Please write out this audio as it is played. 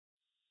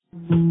All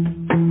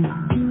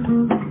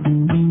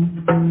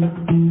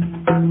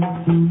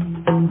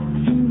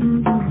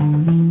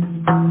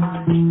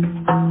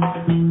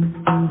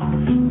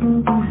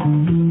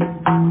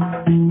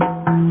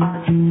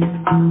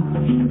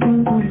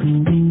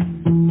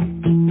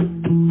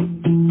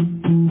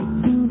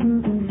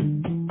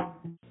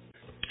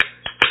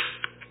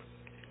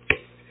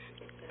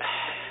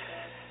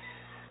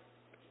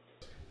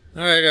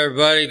right,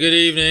 everybody, good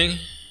evening.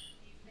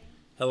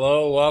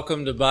 Hello,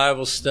 welcome to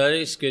Bible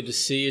study. It's good to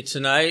see you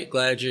tonight.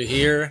 Glad you're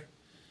here.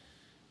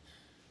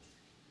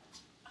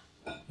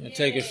 I'm going to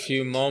take a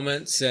few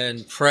moments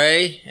and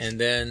pray and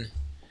then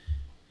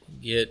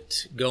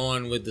get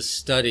going with the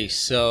study.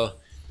 So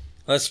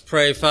let's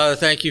pray. Father,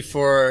 thank you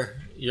for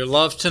your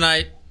love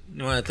tonight.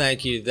 I want to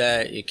thank you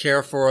that you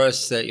care for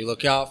us, that you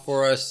look out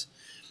for us,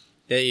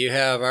 that you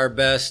have our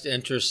best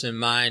interests in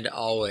mind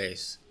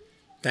always.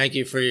 Thank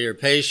you for your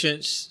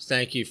patience.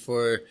 Thank you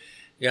for,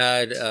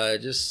 God,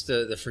 just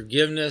the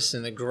forgiveness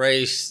and the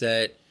grace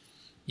that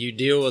you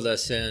deal with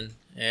us in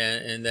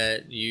and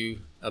that you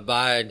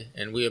abide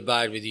and we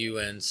abide with you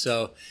in.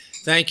 So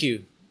thank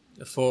you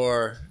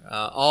for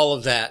all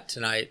of that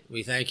tonight.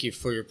 We thank you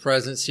for your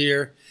presence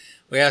here.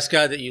 We ask,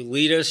 God, that you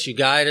lead us, you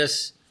guide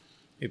us.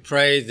 We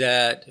pray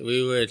that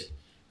we would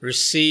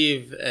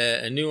receive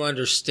a new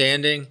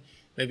understanding,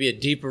 maybe a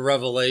deeper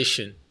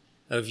revelation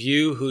of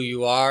you, who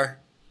you are.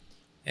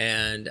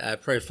 And I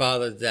pray,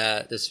 Father,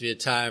 that this will be a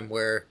time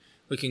where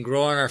we can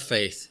grow in our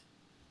faith.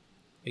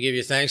 We give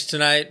you thanks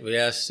tonight. We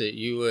ask that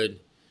you would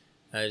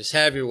just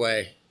have your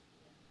way.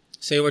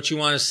 Say what you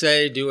want to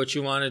say, do what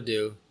you want to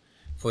do.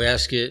 If we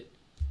ask it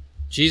in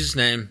Jesus'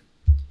 name,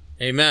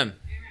 amen.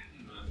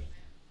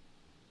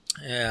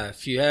 Yeah,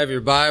 if you have your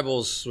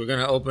Bibles, we're going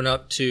to open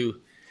up to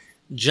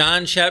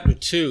John chapter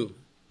 2.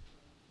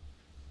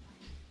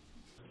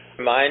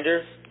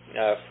 Reminder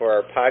for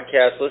our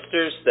podcast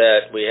listeners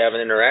that we have an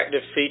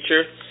interactive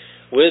feature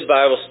with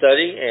Bible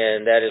study,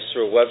 and that is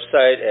through a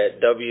website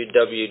at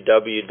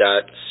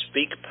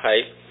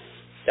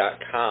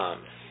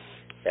www.speakpipe.com.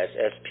 That's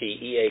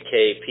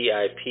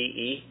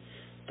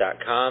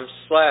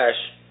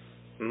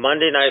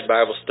speakpipe.com/Monday Night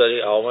Bible Study,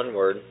 all one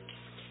word.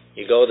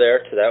 You go there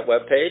to that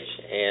webpage,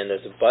 and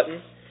there's a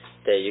button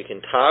that you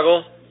can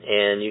toggle,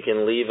 and you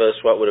can leave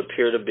us what would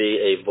appear to be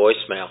a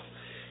voicemail.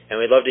 And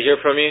we'd love to hear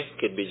from you.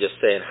 Could be just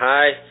saying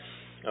hi,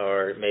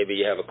 or maybe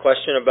you have a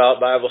question about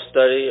Bible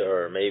study,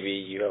 or maybe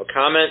you have a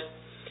comment,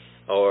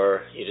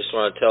 or you just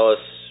want to tell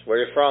us where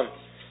you're from.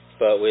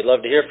 But we'd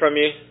love to hear from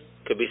you.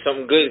 Could be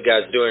something good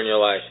God's doing in your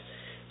life.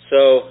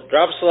 So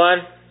drop us a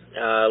line,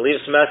 leave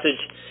us a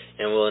message,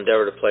 and we'll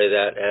endeavor to play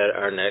that at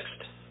our next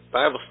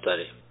Bible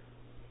study.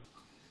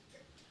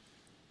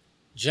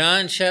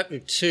 John chapter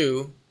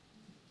 2,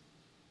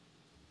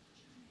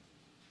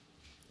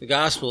 the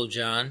Gospel of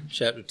John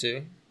chapter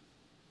 2.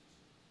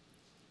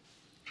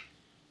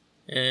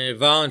 And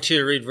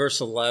volunteer to read verse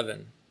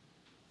 11.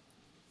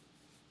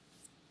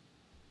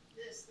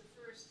 This, the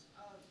first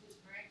of his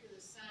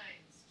miraculous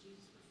signs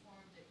Jesus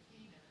performed at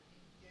Cana in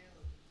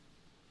Galilee.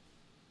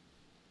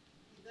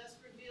 He thus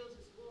revealed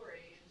his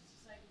glory, and his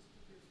disciples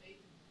put their faith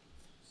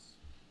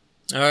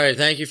in him. All right,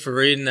 thank you for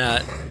reading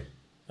that.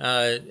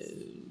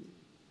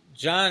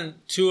 John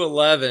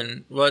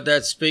 2:11, what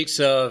that speaks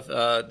of,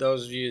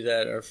 those of you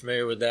that are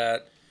familiar with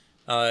that,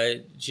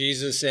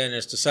 Jesus and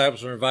his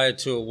disciples were invited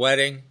to a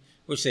wedding,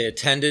 which they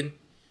attended,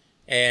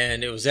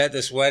 and it was at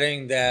this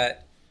wedding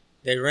that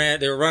they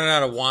were running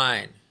out of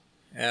wine,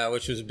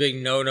 which was a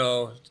big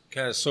no-no,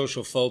 kind of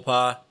social faux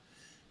pas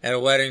at a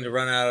wedding to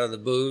run out of the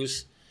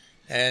booze.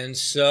 And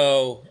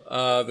so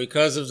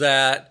because of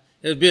that,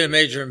 it would be a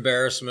major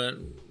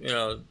embarrassment,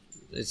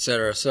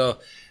 etc. So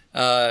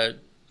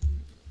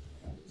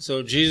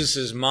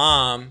Jesus'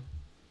 mom,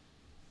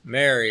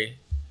 Mary,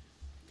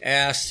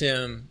 asked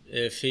him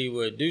if he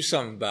would do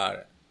something about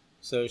it.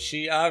 So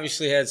she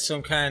obviously had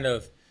some kind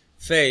of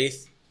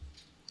faith,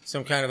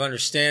 some kind of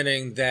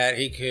understanding that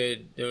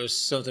there was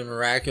something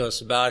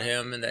miraculous about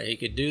him and that he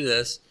could do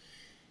this.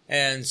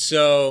 And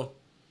so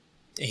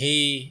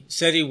he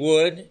said he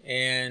would,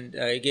 and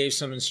he gave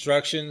some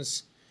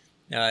instructions.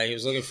 He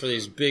was looking for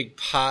these big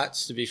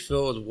pots to be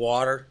filled with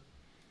water.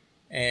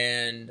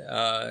 And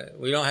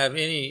we don't have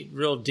any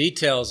real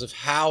details of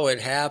how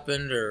it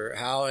happened or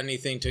how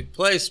anything took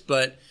place,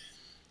 but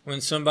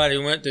when somebody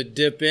went to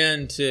dip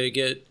in to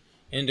get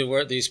into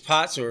where these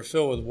pots were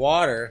filled with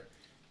water,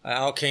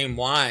 out came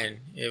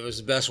wine. It was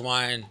the best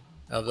wine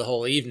of the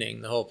whole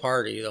evening, the whole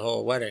party, the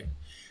whole wedding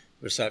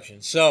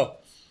reception. So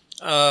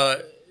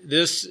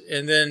this,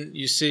 and then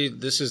you see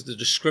this is the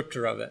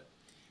descriptor of it.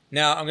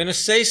 Now I'm going to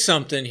say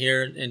something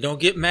here, and don't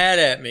get mad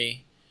at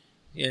me,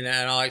 and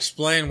I'll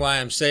explain why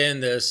I'm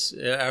saying this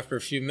after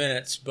a few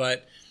minutes,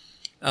 but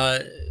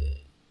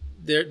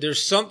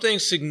there's something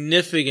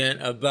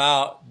significant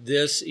about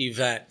this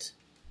event.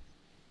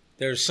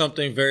 There's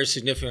something very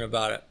significant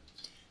about it.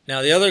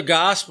 Now, the other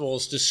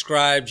Gospels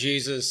describe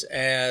Jesus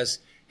as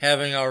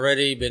having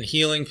already been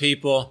healing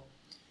people,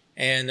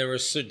 and there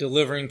was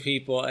delivering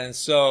people. And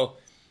so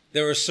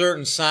there were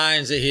certain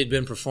signs that he had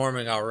been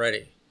performing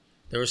already.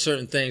 There were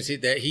certain things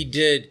that he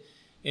did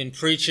in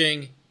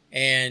preaching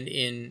and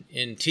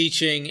in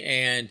teaching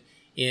and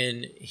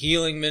in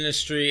healing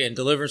ministry and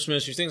deliverance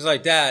ministry, things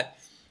like that,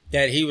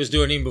 that he was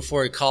doing even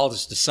before he called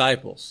his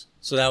disciples.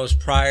 So that was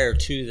prior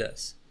to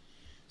this.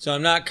 So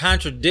I'm not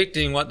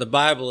contradicting what the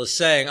Bible is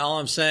saying. All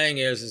I'm saying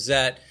is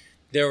that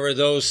there were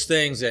those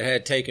things that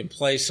had taken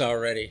place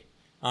already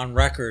on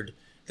record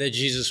that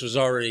Jesus was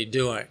already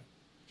doing.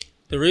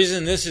 The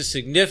reason this is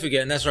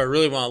significant, and that's what I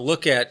really want to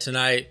look at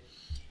tonight,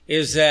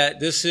 is that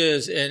this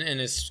is, and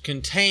it's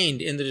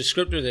contained in the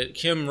descriptor that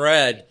Kim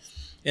read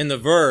in the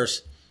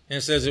verse, and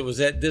it says it was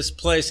at this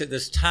place, at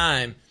this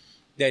time,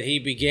 that he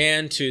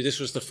began to, this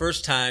was the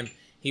first time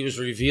he was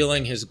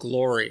revealing his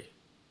glory.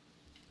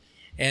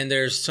 And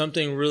there's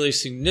something really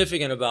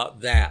significant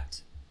about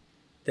that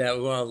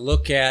we want to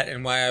look at,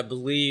 and why I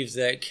believe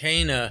that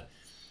Cana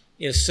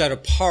is set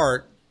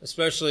apart,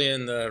 especially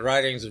in the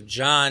writings of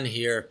John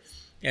here,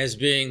 as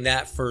being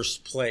that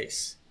first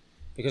place.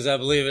 Because I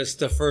believe it's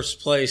the first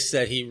place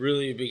that he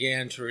really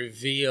began to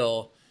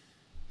reveal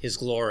his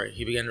glory.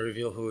 He began to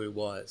reveal who he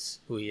was,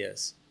 who he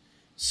is.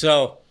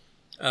 So,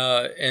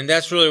 and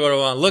that's really what I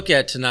want to look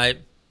at tonight,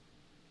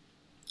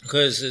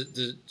 because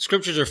the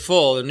scriptures are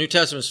full, the New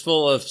Testament is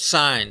full of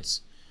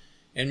signs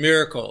and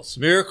miracles.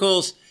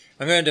 Miracles,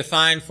 I'm going to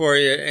define for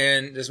you,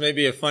 and this may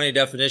be a funny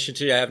definition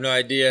to you, I have no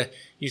idea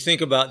you think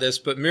about this,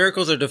 but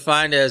miracles are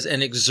defined as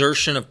an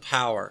exertion of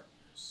power.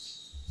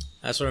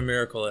 That's what a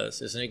miracle is.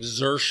 It's an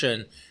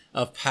exertion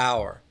of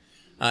power.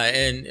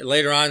 And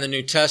later on in the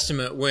New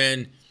Testament,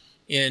 when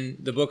in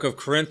the book of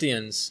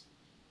Corinthians,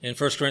 in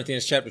 1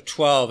 Corinthians chapter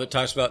 12, it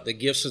talks about the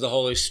gifts of the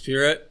Holy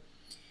Spirit.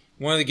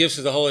 One of the gifts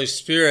of the Holy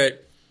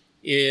Spirit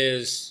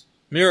is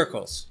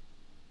miracles.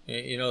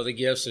 You know, the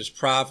gifts, there's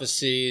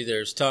prophecy,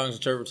 there's tongues,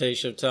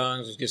 interpretation of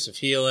tongues, there's gifts of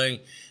healing,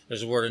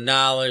 there's a word of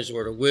knowledge, a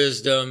word of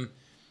wisdom.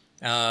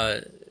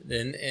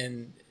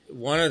 And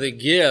one of the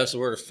gifts, the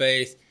word of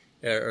faith,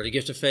 or the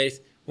gift of faith,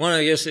 one of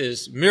the gifts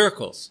is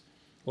miracles.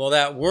 Well,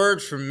 that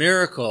word for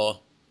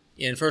miracle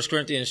in 1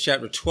 Corinthians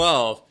chapter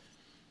 12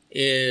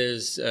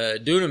 is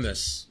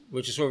dunamis,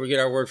 which is where we get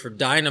our word for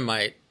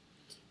dynamite,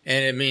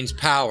 and it means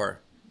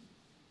power.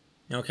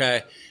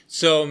 Okay?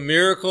 So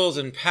miracles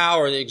and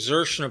power, the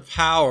exertion of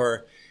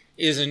power,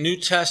 is a New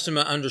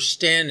Testament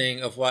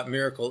understanding of what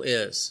miracle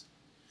is.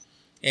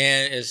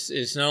 And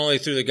it's not only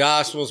through the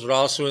Gospels, but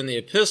also in the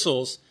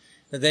epistles,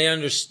 that they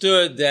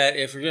understood that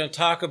if you're going to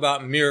talk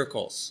about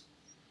miracles,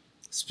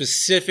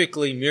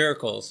 specifically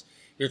miracles,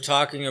 you're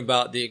talking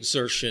about the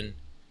exertion,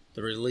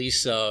 the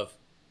release of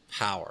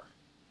power.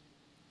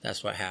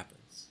 That's what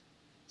happens.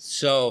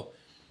 So,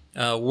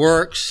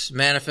 works,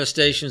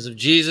 manifestations of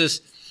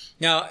Jesus.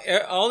 Now,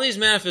 all these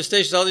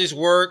manifestations, all these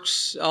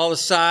works, all the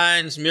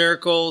signs,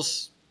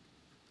 miracles,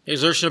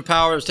 exertion of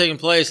power that was taking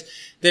place,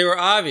 they were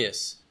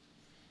obvious.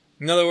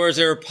 In other words,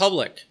 they were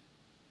public.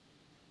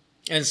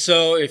 And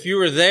so if you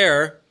were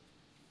there,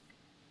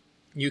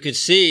 you could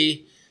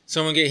see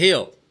someone get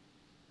healed.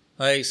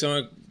 Like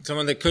someone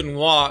that couldn't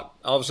walk,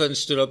 all of a sudden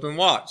stood up and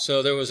walked.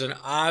 So there was an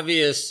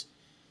obvious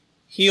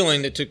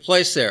healing that took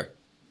place there.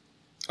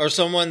 Or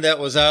someone that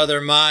was out of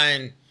their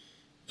mind,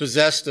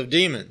 possessed of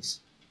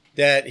demons,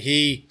 that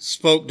he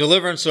spoke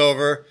deliverance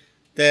over,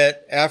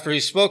 that after he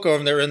spoke over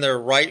them, they were in their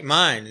right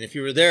mind. And if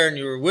you were there and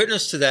you were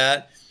witness to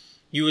that,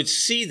 you would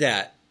see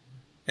that.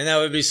 And that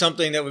would be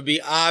something that would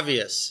be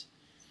obvious.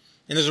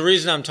 And there's a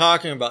reason I'm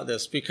talking about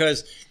this,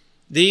 because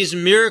these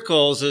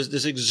miracles,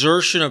 this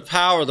exertion of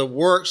power, the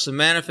works, the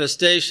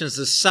manifestations,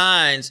 the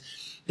signs,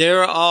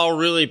 they're all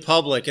really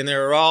public, and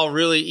they're all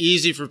really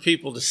easy for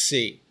people to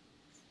see.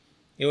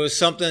 It was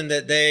something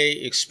that they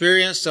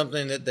experienced,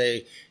 something that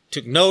they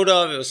took note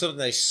of. It was something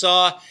they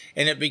saw,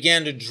 and it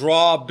began to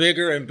draw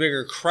bigger and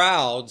bigger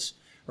crowds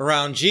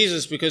around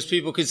Jesus because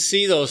people could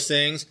see those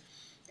things.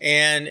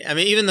 And, I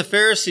mean, even the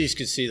Pharisees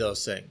could see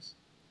those things.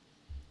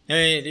 I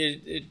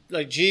mean,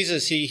 like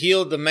Jesus, he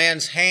healed the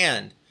man's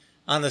hand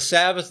on the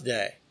Sabbath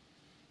day.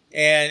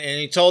 And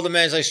he told the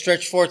man, he's like,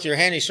 stretch forth your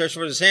hand. He stretched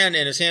forth his hand,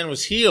 and his hand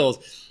was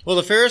healed. Well,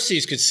 the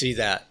Pharisees could see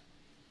that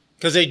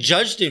because they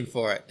judged him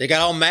for it. They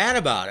got all mad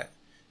about it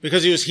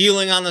because he was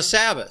healing on the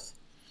Sabbath.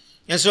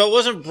 And so it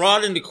wasn't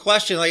brought into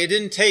question. Like, it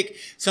didn't take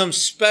some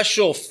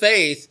special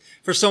faith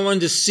for someone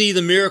to see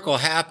the miracle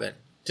happen,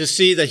 to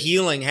see the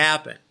healing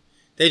happen.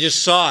 They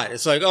just saw it.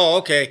 It's like, oh,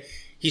 okay,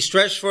 he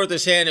stretched forth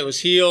his hand. It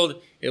was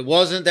healed. It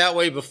wasn't that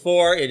way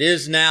before. It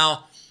is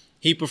now.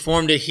 He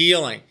performed a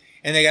healing.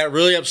 And they got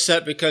really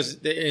upset because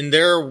in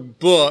their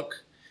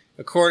book,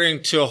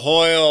 according to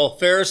Hoyle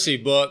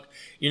Pharisee book,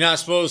 you're not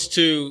supposed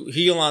to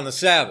heal on the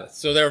Sabbath.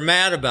 So they were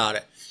mad about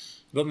it.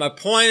 But my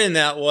point in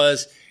that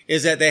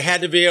is that they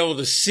had to be able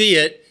to see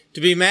it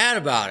to be mad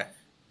about it.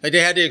 Like,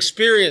 they had to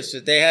experience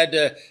it. They had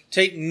to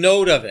take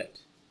note of it.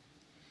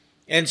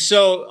 And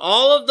so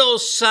all of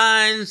those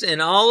signs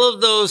and all of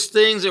those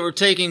things that were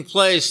taking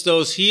place,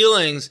 those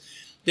healings,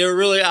 they were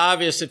really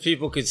obvious that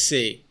people could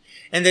see.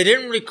 And they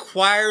didn't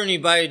require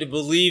anybody to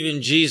believe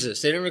in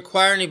Jesus. They didn't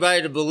require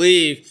anybody to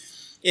believe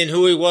in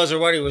who he was or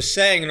what he was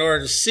saying in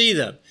order to see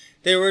them.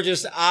 They were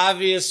just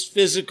obvious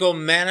physical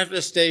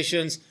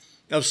manifestations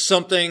of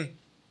something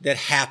that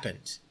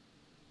happened.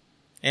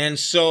 And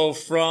so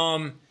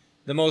from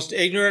the most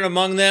ignorant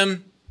among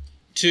them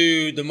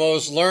to the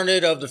most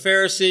learned of the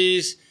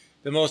Pharisees,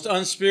 the most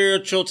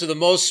unspiritual to the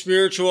most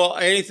spiritual,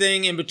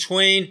 anything in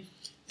between,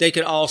 they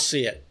could all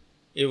see it.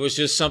 It was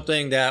just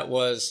something that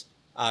was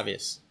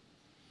obvious.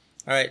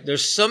 All right,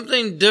 there's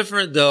something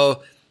different,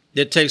 though,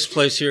 that takes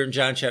place here in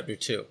John chapter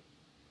 2.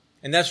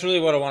 And that's really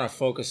what I want to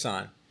focus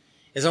on.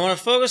 I want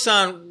to focus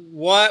on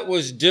what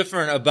was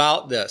different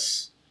about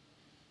this.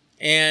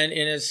 And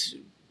it's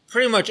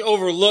pretty much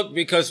overlooked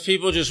because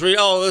people just read,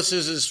 oh, this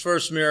is his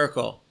first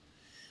miracle.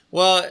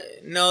 Well,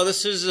 no,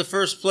 this is the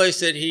first place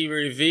that he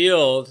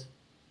revealed,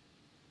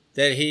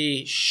 that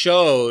he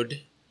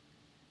showed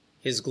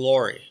his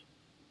glory.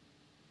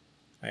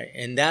 Right?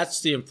 And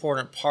that's the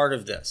important part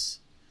of this.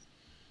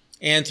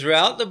 And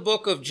throughout the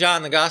book of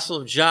John, the Gospel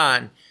of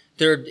John,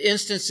 there are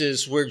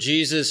instances where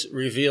Jesus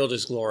revealed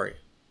his glory.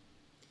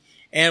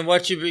 And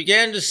what you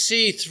began to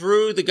see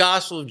through the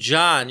Gospel of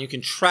John, you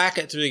can track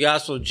it through the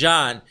Gospel of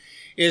John,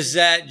 is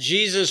that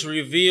Jesus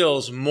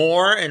reveals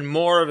more and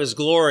more of his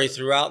glory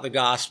throughout the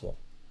Gospel.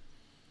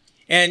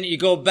 And you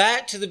go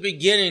back to the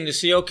beginning to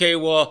see, okay,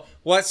 well,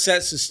 what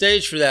sets the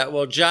stage for that?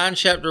 Well, John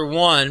chapter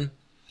 1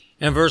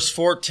 and verse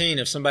 14,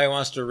 if somebody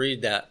wants to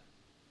read that.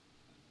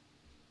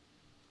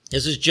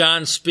 This is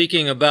John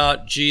speaking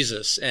about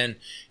Jesus and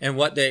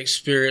what they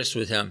experienced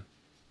with him.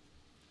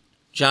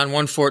 John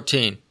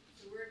 1:14.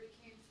 The Word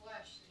became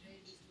flesh and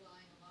made his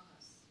dwelling among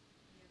us.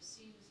 We have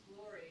seen his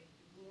glory,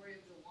 the glory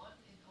of the one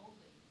and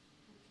only,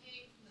 who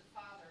came from the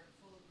Father,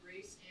 full of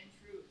grace and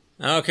truth.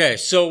 Okay,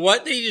 so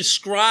what he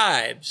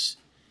describes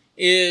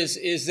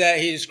is that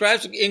he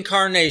describes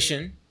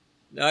incarnation.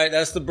 All right,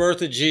 that's the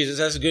birth of Jesus.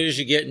 That's as good as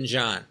you get in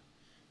John.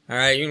 All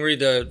right, you can read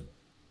the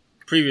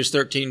previous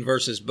 13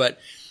 verses, but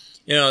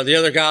you know, the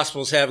other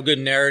Gospels have a good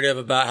narrative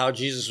about how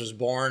Jesus was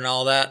born and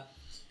all that.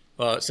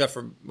 Well, except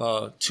for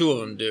two of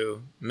them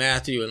do.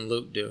 Matthew and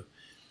Luke do.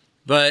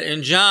 But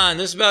in John,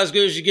 this is about as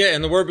good as you get.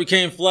 And the Word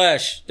became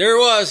flesh. There it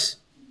was.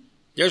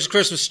 There's a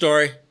Christmas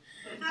story.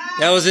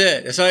 That was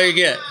it. That's all you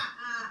get.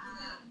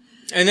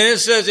 And then it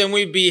says, and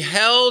we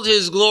beheld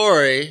his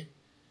glory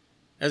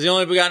as the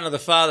only begotten of the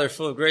Father,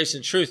 full of grace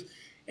and truth.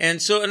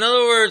 And so, in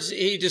other words,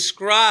 he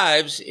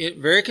describes it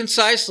very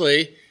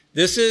concisely.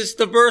 This is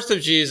the birth of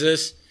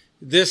Jesus.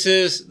 This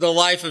is the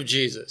life of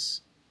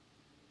Jesus.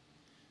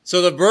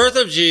 So the birth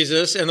of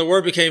Jesus and the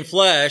Word became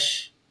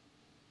flesh,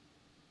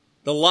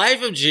 the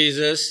life of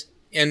Jesus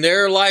and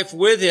their life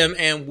with him,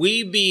 and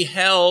we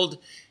beheld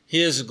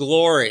his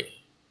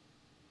glory.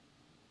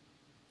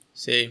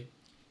 See?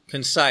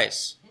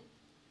 Concise.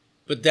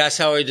 But that's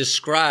how he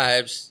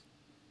describes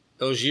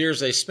those years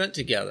they spent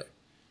together.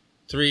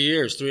 3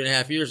 years,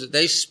 3.5 years that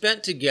they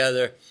spent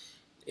together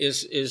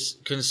is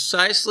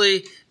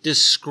concisely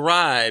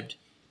described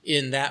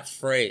in that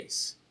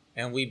phrase,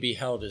 and we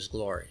beheld his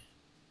glory.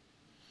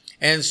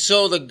 And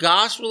so the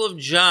Gospel of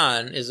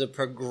John is a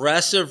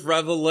progressive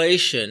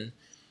revelation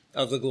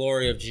of the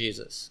glory of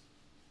Jesus.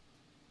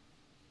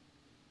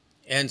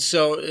 And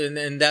so,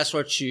 and that's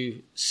what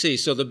you see.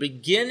 So the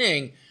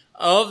beginning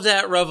of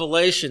that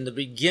revelation, the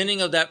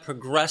beginning of that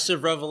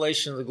progressive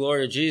revelation of the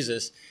glory of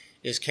Jesus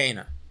is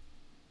Cana.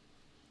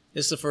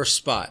 This is the first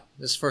spot.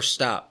 This is the first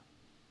stop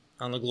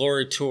on the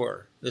glory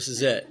tour. This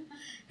is it.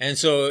 And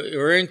so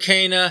we're in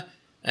Cana.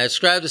 I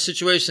described the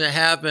situation that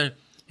happened.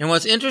 And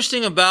what's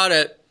interesting about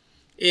it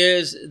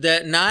is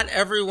that not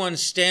everyone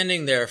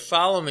standing there,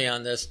 follow me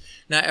on this,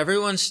 not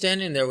everyone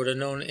standing there would have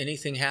known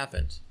anything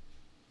happened.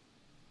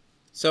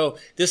 So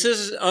this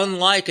is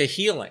unlike a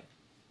healing.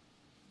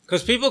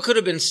 Because people could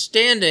have been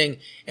standing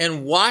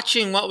and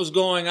watching what was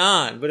going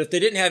on. But if they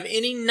didn't have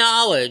any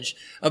knowledge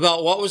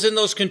about what was in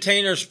those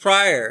containers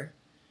prior,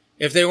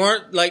 if they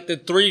weren't like the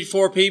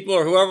 3-4 people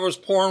or whoever was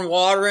pouring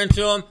water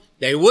into them,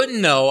 they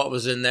wouldn't know what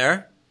was in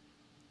there.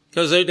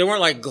 Because they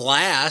weren't like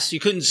glass. You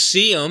couldn't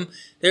see them.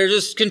 They're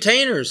just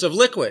containers of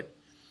liquid.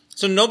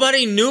 So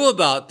nobody knew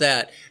about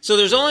that. So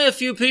there's only a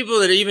few people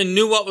that even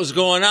knew what was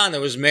going on.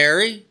 There was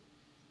Mary,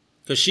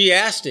 because she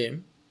asked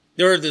him.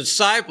 There were the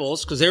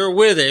disciples, because they were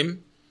with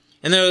him.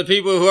 And there were the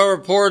people whoever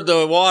poured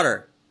the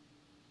water.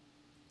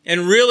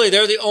 And really,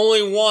 they're the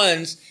only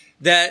ones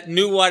that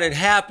knew what had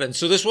happened.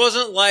 So this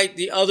wasn't like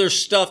the other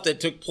stuff that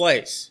took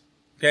place.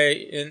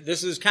 Okay? And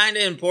this is kind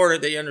of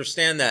important that you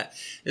understand that.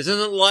 This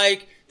isn't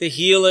like the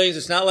healings.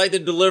 It's not like the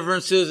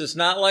deliverances. It's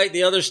not like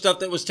the other stuff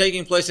that was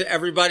taking place that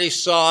everybody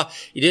saw.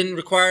 You didn't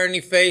require any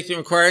faith. You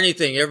didn't require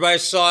anything. Everybody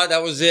saw it.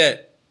 That was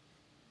it.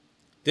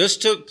 This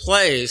took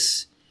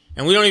place,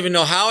 and we don't even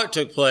know how it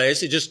took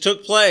place. It just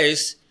took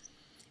place,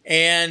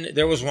 and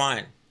there was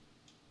wine.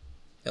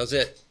 That was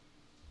it.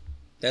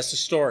 That's the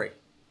story.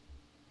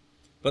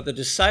 But the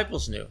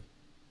disciples knew.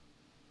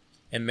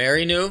 And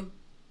Mary knew.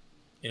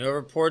 And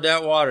whoever poured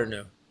that water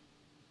knew.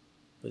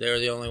 But they were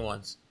the only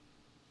ones.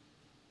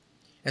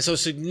 And so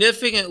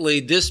significantly,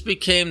 this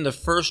became the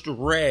first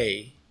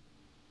ray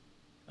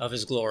of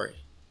his glory.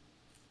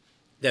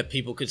 that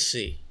people could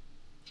see.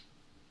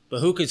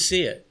 But who could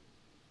see it?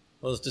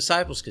 Well, his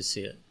disciples could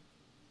see it.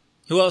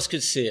 Who else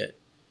could see it?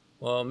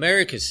 Well,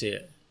 Mary could see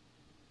it.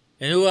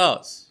 And who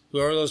else? Who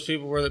are those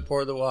people where they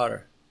poured the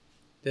water?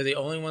 They're the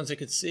only ones that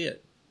could see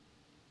it.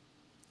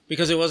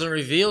 Because it wasn't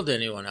revealed to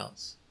anyone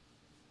else.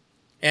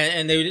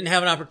 And they didn't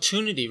have an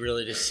opportunity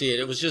really to see it.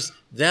 It was just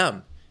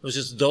them. It was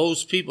just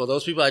those people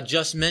I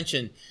just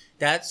mentioned.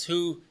 That's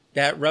who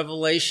that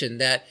revelation,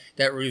 that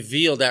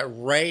reveal, that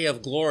ray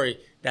of glory,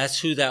 that's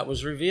who that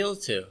was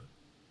revealed to.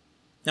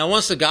 Now,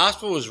 once the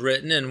gospel was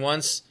written and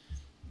once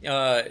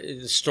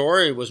the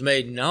story was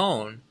made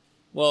known,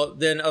 well,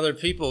 then other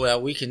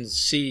people, we can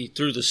see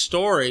through the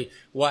story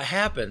what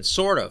happened,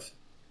 sort of.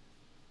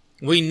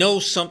 We know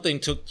something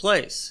took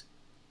place.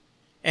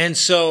 And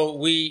so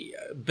we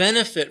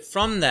benefit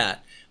from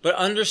that. But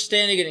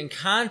understanding it in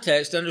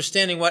context,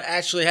 understanding what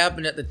actually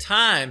happened at the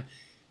time,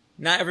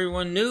 not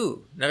everyone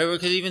knew. Not everyone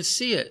could even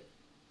see it.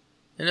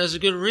 And there's a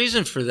good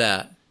reason for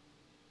that.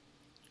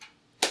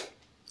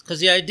 Because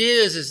the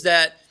idea is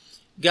that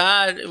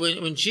God,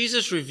 when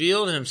Jesus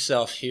revealed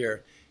himself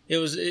here, it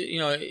was,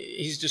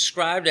 he's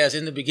described as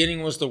in the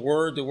beginning was the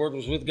Word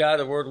was with God,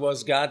 the Word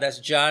was God. That's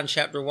John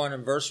chapter 1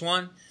 and verse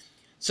 1.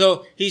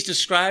 So he's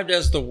described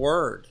as the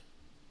Word.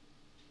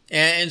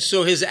 And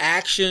so his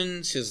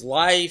actions, his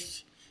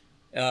life,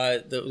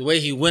 the way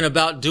he went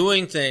about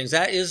doing things,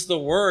 that is the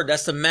Word.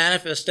 That's the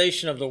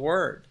manifestation of the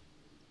Word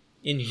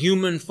in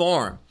human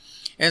form.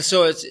 And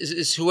so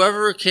it's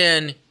whoever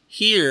can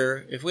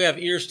hear. If we have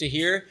ears to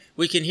hear,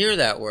 we can hear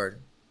that Word.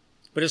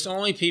 But it's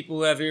only people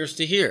who have ears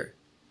to hear.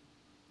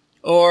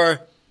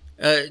 Or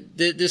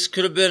this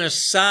could have been a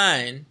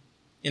sign,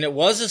 and it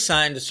was a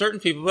sign to certain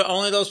people, but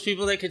only those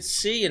people that could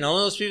see and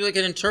only those people that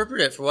could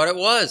interpret it for what it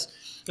was.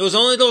 It was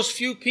only those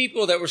few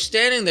people that were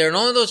standing there and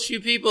only those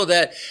few people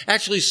that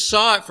actually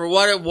saw it for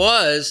what it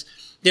was.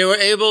 They were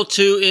able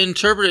to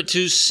interpret it,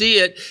 to see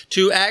it,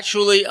 to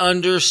actually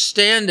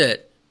understand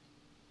it.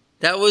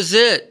 That was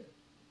it.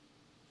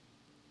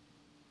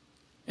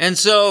 And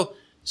so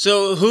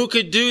who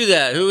could do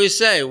that? Who we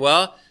say?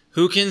 Well,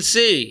 who can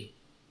see?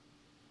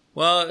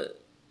 Well,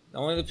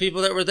 only the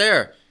people that were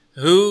there.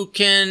 Who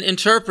can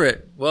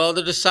interpret? Well,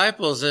 the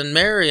disciples and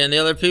Mary and the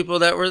other people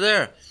that were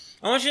there.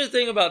 I want you to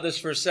think about this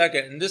for a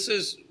second, and this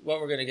is what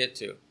we're going to get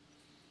to.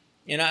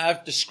 And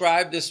I've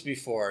described this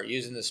before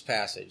using this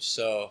passage,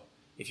 so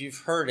if you've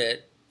heard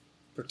it,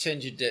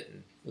 pretend you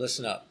didn't.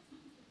 Listen up.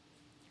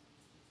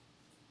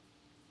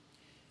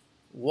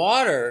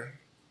 Water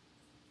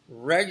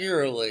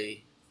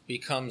regularly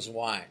becomes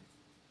wine.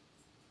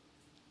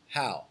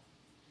 How?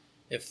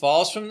 It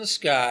falls from the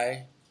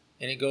sky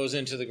and it goes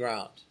into the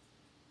ground.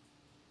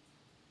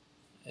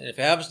 And if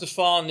it happens to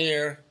fall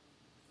near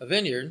a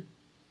vineyard,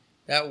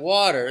 that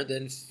water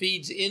then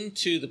feeds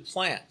into the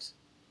plant,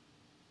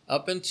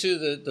 up into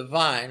the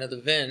vine of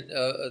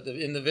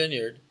in the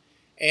vineyard,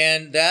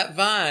 and that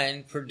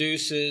vine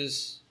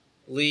produces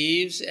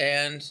leaves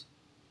and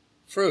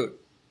fruit.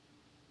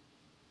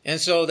 And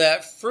so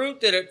that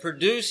fruit that it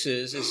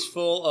produces is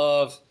full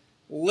of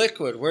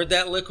liquid. Where'd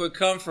that liquid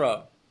come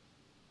from?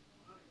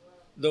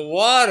 The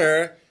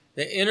water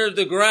that entered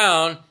the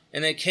ground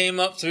and it came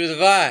up through the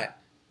vine.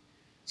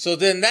 So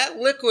then that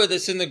liquid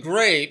that's in the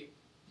grape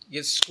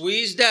gets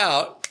squeezed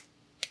out.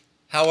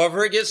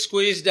 However it gets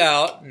squeezed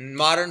out, in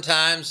modern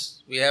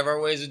times, we have our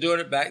ways of doing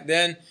it. Back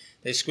then,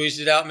 they squeezed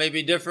it out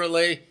maybe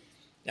differently.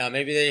 Now,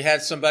 maybe they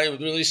had somebody with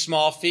really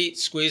small feet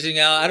squeezing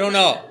out. I don't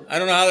know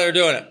how they were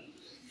doing it.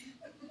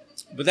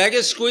 But that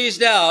gets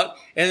squeezed out,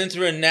 and then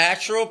through a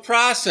natural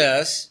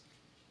process,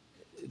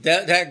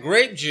 that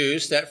grape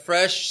juice, that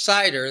fresh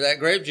cider, that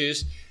grape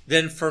juice,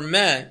 then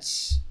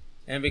ferments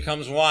and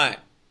becomes wine.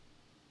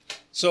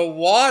 So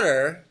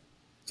water,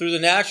 through the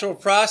natural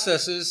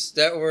processes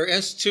that were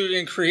instituted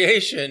in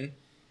creation,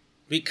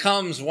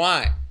 becomes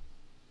wine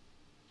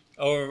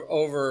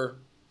over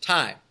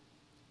time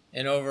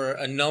and over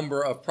a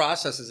number of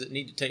processes that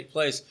need to take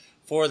place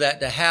for that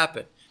to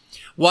happen.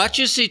 What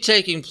you see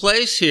taking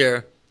place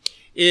here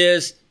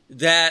is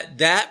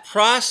that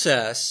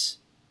process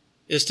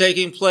is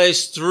taking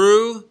place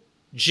through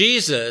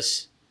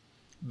Jesus,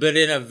 but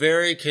in a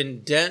very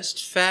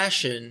condensed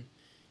fashion,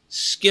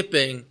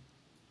 skipping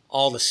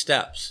all the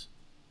steps.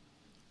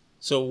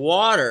 So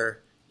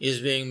water is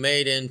being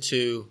made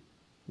into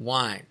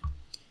wine.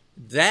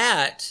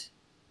 That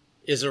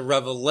is a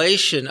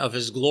revelation of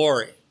his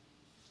glory.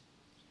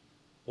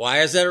 Why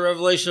is that a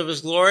revelation of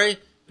his glory?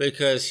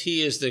 Because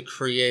he is the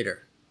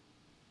creator.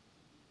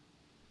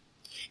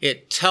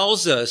 It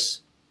tells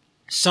us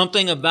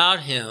something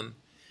about him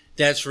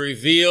that's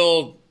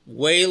revealed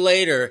way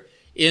later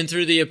in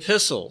through the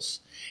epistles.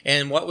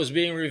 And what was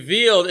being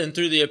revealed in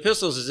through the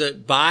epistles is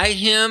that by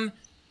him,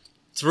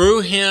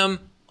 through him,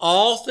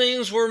 all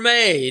things were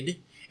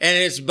made, and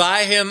it's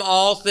by him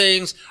all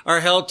things are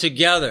held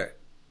together.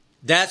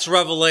 That's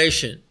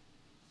revelation.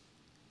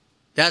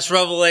 That's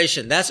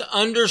revelation. That's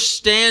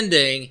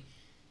understanding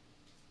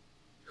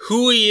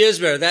who he is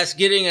better. That's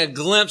getting a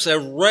glimpse, a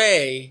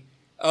ray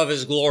of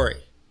his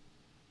glory.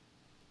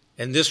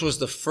 And this was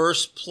the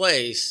first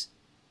place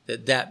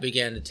that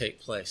began to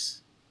take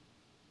place.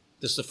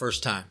 This is the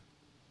first time.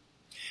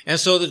 And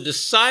so the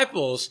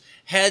disciples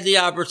had the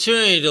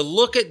opportunity to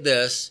look at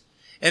this,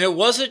 and it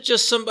wasn't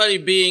just somebody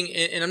being,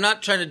 and I'm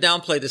not trying to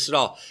downplay this at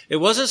all, it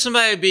wasn't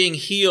somebody being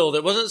healed,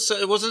 it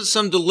wasn't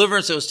some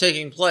deliverance that was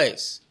taking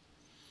place.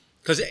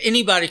 Because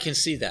anybody can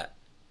see that.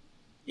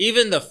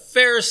 Even the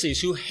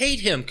Pharisees who hate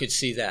him could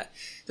see that.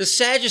 The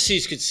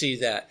Sadducees could see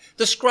that.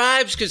 The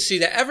scribes could see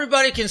that.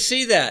 Everybody can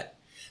see that.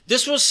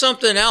 This was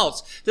something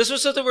else. This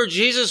was something where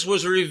Jesus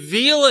was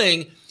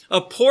revealing a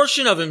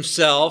portion of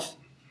himself,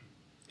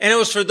 and it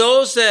was for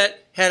those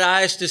that had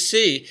eyes to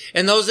see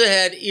and those that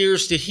had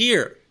ears to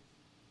hear.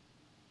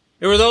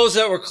 There were those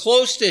that were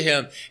close to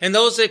him and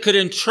those that could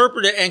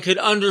interpret it and could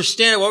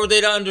understand it. What were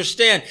they to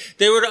understand?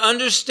 They were to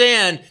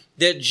understand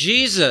that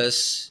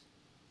Jesus,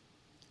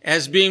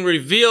 as being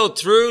revealed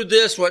through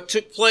this, what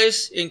took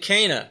place in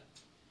Cana,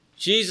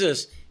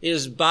 Jesus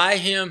is by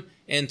him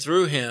and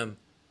through him,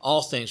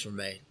 all things were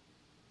made.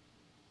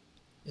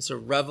 It's a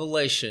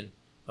revelation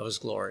of his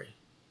glory.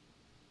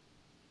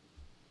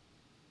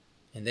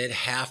 And they'd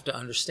have to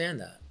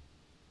understand that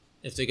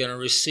if they're going to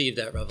receive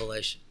that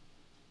revelation.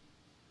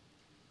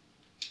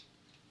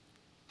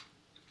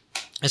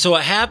 And so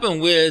what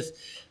happened with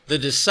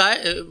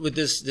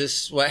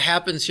what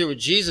happens here with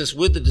Jesus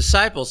with the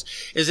disciples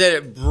is that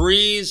it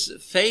breathes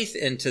faith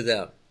into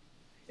them.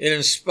 It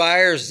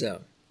inspires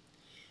them.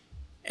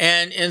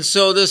 And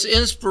so this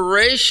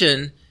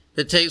inspiration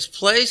that takes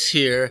place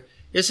here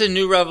is a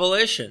new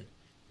revelation.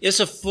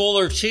 It's a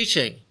fuller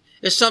teaching.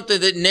 It's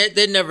something that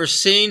they'd never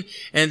seen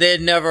and they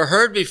had never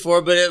heard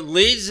before, but it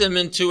leads them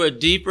into a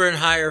deeper and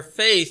higher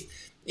faith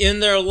in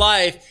their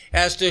life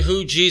as to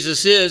who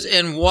Jesus is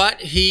and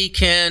what he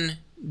can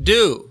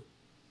do.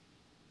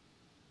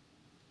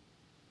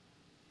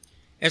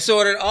 And so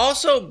what it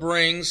also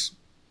brings,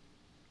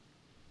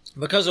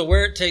 because of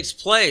where it takes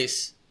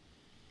place,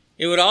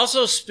 it would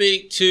also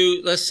speak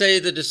to, let's say,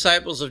 the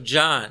disciples of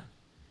John.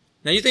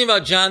 Now you think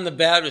about John the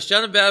Baptist.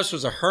 John the Baptist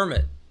was a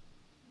hermit.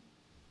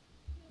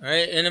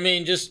 Right? And I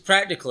mean, just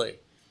practically.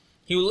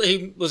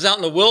 He was out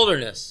in the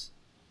wilderness,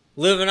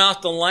 living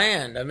off the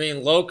land. I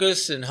mean,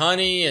 locusts and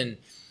honey and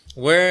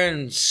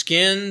wearing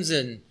skins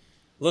and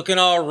looking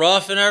all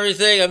rough and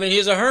everything. I mean,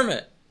 he's a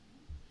hermit.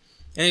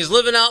 And he's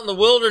living out in the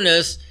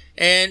wilderness,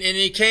 and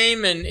he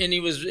came and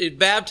he was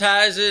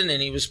baptizing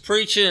and he was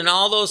preaching and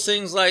all those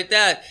things like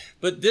that.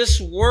 But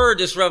this word,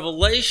 this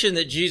revelation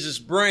that Jesus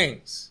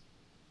brings,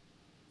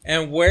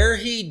 and where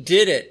he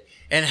did it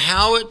and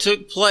how it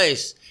took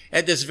place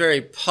at this very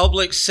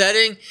public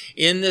setting,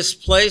 in this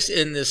place,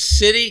 in this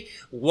city,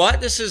 what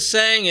this is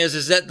saying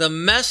is that the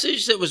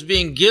message that was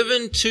being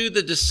given to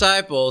the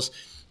disciples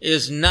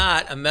is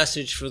not a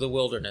message for the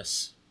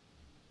wilderness.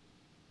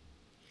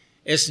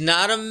 It's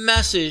not a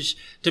message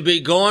to be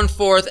going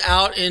forth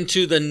out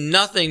into the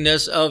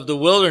nothingness of the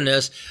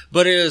wilderness,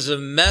 but it is a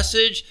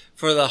message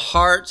for the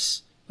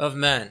hearts of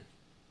men.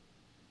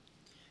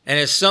 And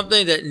it's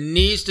something that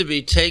needs to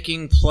be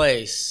taking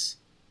place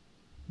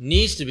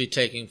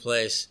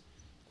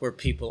where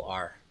people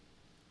are.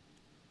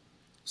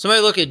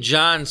 Somebody look at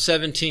John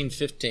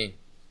 17:15.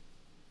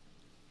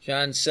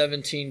 John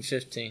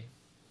 17:15.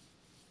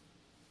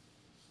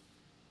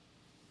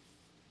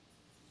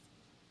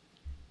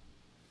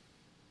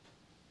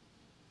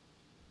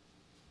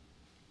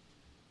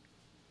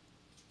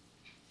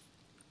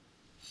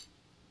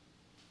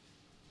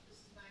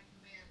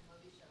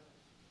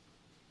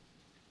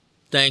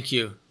 Thank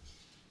you.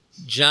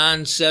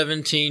 John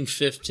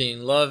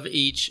 17:15. Love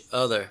each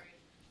other.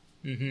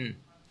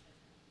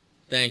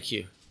 Thank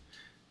you.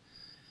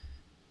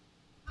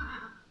 My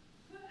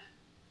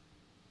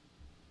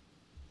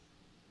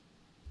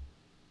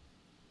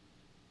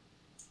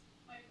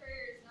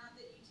prayer is not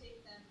that you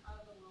take them out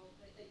of the world,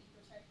 but that you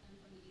protect them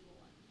from the evil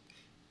one.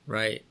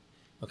 Right.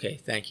 Okay,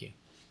 thank you.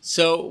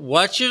 So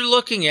what you're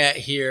looking at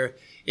here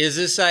is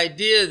this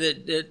idea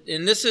that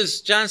and this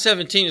is, John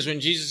 17 is when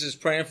Jesus is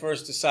praying for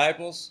his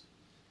disciples.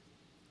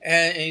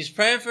 And he's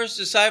praying for his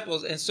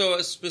disciples. And so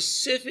a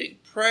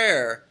specific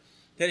prayer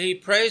that he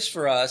prays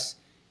for us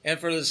and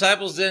for the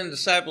disciples then and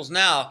disciples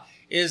now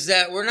is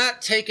that we're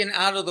not taken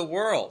out of the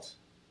world.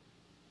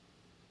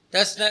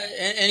 That's not,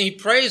 and he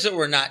prays that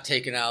we're not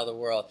taken out of the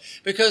world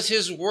because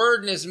his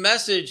word and his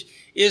message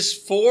is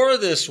for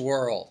this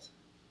world.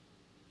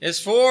 It's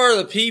for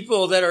the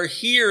people that are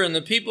here and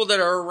the people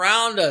that are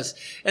around us.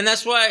 And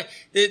that's why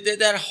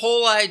that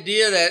whole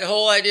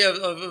idea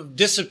of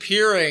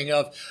disappearing,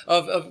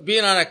 of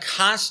being on a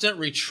constant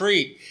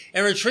retreat.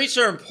 And retreats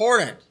are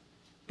important.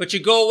 But you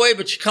go away,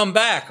 but you come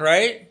back,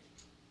 right?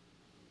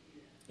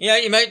 Yeah,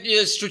 you might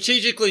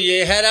strategically,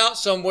 you head out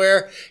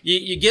somewhere,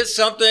 you get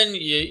something,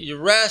 you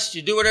rest,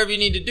 you do whatever you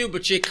need to do,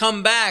 but you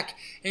come back,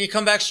 and you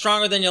come back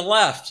stronger than you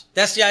left.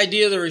 That's the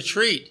idea of the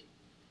retreat.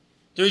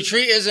 The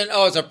retreat isn't,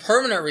 it's a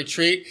permanent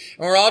retreat,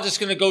 and we're all just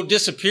going to go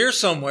disappear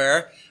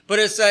somewhere. But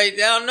it's like,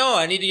 no,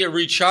 I need to get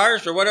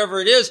recharged or whatever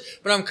it is,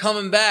 but I'm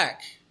coming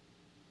back.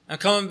 I'm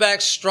coming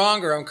back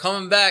stronger. I'm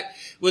coming back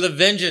with a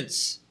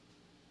vengeance.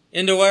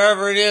 into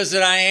wherever it is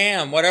that I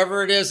am,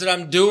 whatever it is that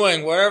I'm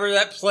doing, wherever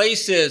that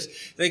place is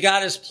that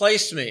God has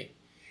placed me.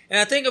 And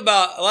I think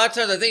about, a lot of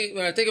times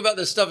when I think about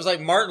this stuff, it's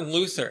like Martin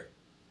Luther.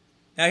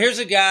 Now here's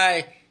a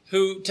guy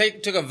who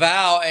took a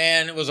vow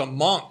and was a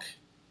monk.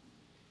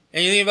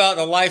 And you think about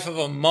the life of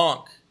a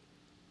monk.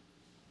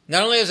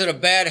 Not only is it a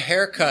bad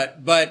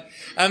haircut, but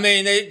I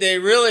mean, they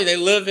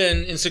live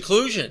in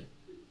seclusion.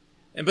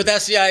 But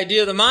that's the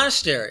idea of the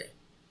monastery.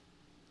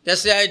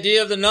 That's the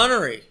idea of the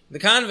nunnery, the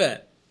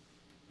convent,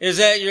 is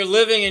that you're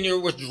living and you're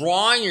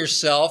withdrawing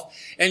yourself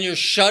and you're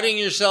shutting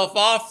yourself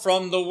off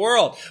from the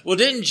world. Well,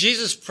 didn't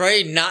Jesus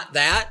pray not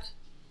that?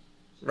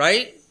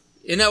 Right?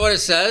 Isn't that what it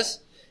says?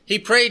 He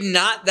prayed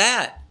not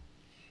that.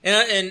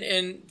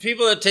 And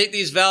people that take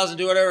these vows and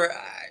do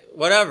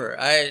whatever,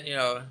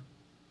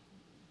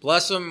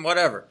 bless them,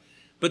 whatever.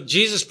 But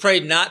Jesus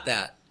prayed not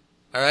that.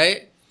 All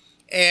right?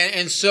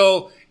 And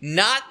so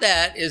not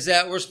that is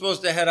that we're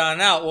supposed to head on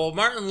out. Well,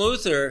 Martin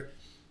Luther,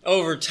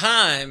 over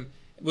time,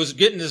 was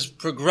getting this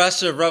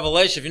progressive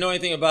revelation. If you know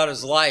anything about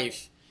his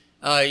life,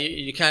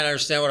 you kind of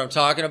understand what I'm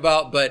talking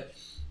about. But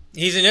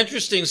he's an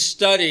interesting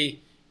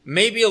study,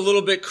 maybe a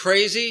little bit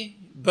crazy,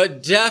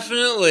 but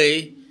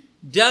definitely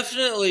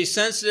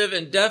sensitive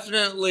and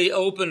definitely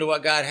open to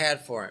what God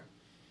had for him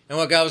and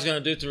what God was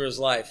going to do through his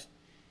life.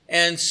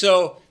 And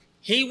so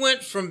he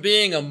went from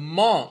being a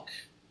monk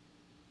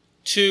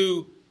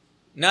to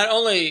not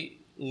only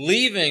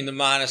leaving the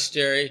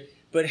monastery,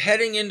 but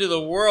heading into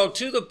the world,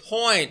 to the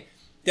point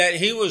that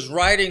he was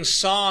writing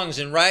songs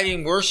and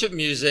writing worship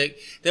music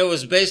that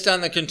was based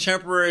on the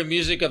contemporary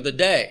music of the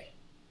day,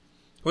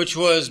 which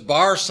was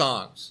bar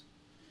songs.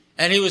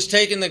 And he was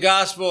taking the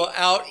gospel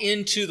out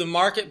into the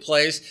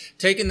marketplace,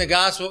 taking the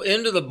gospel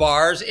into the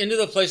bars, into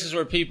the places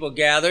where people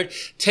gathered,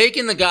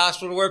 taking the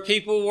gospel to where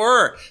people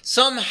were.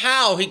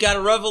 Somehow he got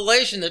a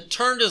revelation that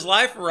turned his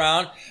life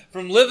around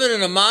from living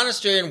in a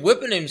monastery and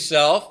whipping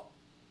himself,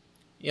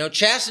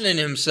 chastening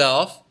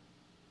himself,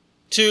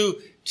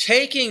 to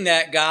taking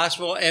that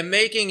gospel and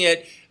making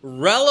it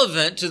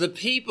relevant to the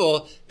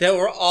people that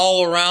were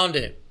all around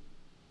him.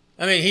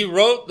 I mean,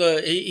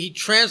 he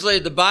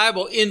translated the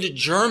Bible into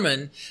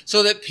German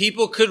so that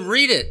people could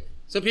read it,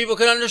 so people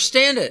could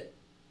understand it.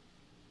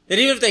 That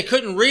even if they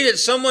couldn't read it,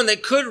 someone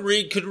that could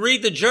read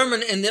the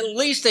German, and at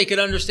least they could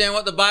understand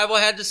what the Bible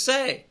had to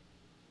say.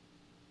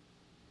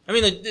 I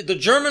mean, the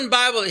German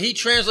Bible that he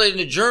translated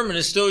into German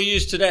is still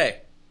used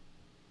today.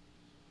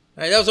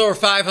 Right, that was over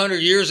 500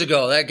 years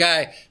ago. That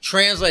guy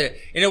translated.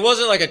 And it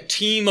wasn't like a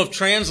team of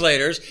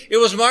translators. It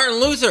was Martin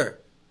Luther.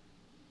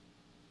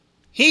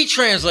 He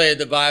translated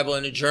the Bible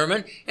into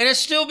German, and it's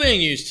still being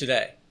used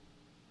today.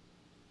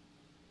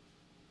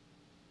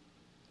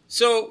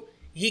 So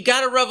he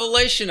got a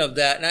revelation of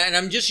that. And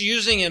I'm just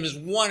using him as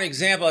one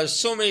example. There's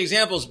so many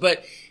examples,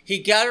 but he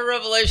got a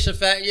revelation of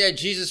the fact,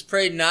 Jesus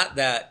prayed not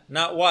that.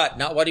 Not what?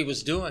 Not what he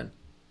was doing.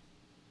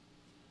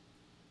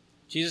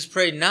 Jesus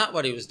prayed not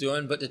what he was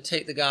doing, but to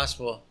take the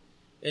gospel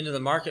into the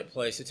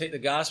marketplace, to take the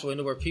gospel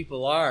into where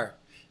people are,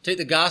 take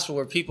the gospel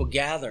where people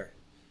gather,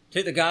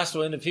 take the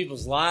gospel into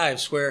people's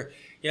lives where,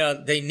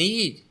 they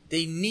need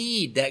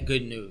that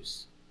good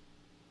news.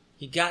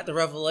 He got the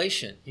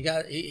revelation. He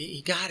got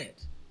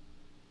it.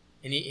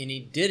 And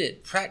he did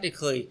it.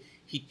 Practically,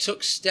 he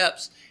took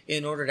steps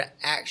in order to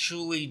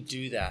actually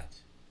do that.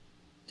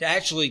 To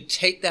actually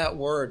take that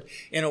word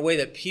in a way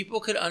that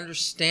people could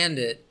understand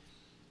it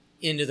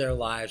into their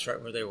lives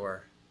right where they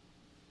were.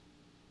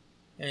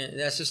 And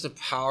that's just a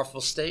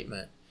powerful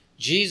statement.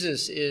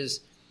 Jesus is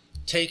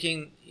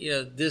taking,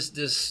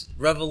 this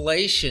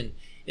revelation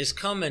is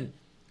coming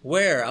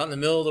where? Out in the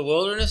middle of the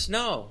wilderness?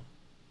 No.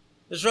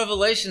 This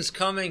revelation's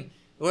coming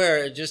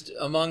where? Just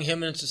among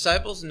him and his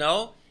disciples?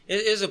 No. It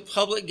is a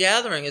public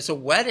gathering. It's a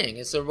wedding.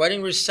 It's a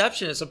wedding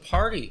reception. It's a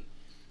party.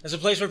 It's a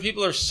place where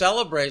people are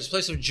celebrating. It's a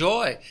place of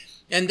joy.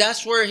 And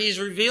that's where he's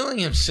revealing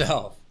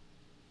himself.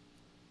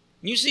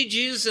 You see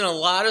Jesus in a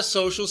lot of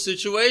social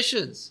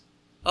situations.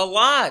 A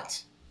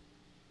lot.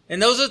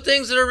 And those are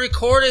things that are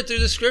recorded through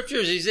the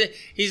scriptures.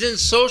 He's in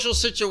social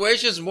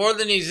situations more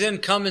than he's in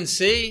come and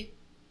see.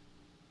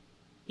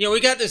 We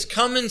got this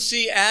come and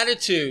see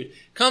attitude.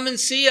 Come and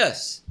see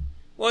us.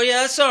 Well,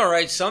 yeah, that's all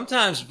right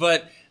sometimes,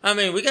 but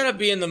we got to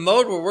be in the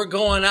mode where we're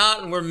going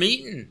out and we're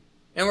meeting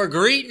and we're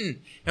greeting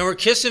and we're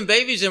kissing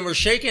babies and we're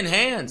shaking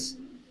hands.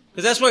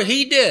 Because that's what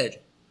he did.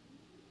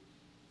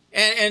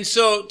 And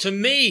so to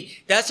me,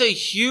 that's a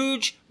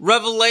huge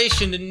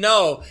revelation to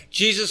know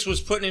Jesus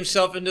was putting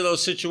himself into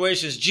those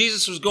situations.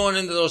 Jesus was going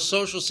into those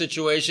social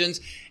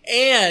situations,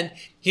 and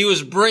he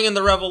was bringing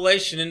the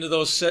revelation into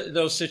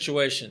those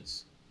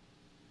situations.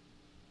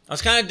 I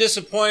was kind of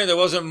disappointed there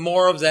wasn't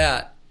more of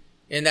that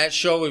in that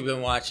show we've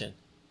been watching.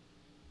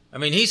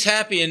 He's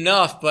happy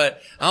enough,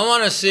 but I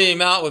want to see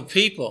him out with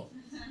people.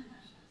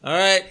 All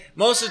right?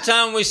 Most of the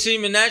time we see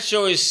him in that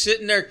show, he's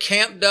sitting there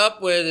camped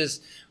up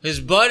with his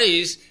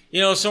buddies,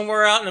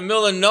 somewhere out in the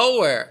middle of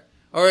nowhere.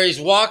 Or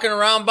he's walking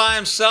around by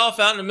himself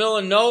out in the middle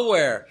of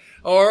nowhere.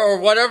 Or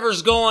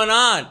whatever's going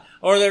on.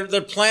 Or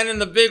they're planning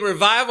the big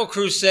revival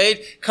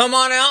crusade. Come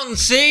on out and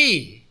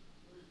see.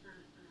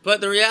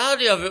 But the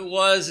reality of it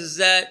is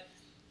that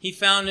he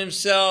found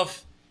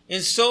himself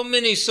in so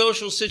many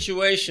social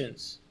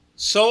situations,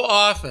 so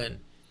often,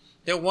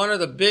 that one of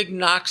the big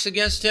knocks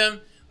against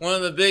him, one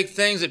of the big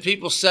things that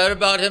people said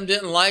about him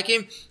didn't like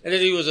him, and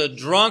that he was a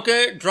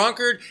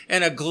drunkard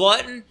and a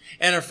glutton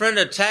and a friend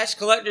of tax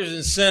collectors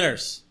and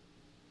sinners.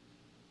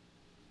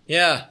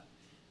 Yeah,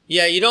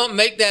 you don't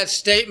make that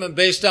statement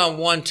based on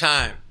one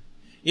time.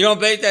 You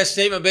don't make that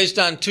statement based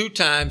on 2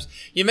 times.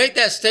 You make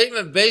that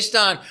statement based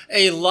on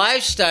a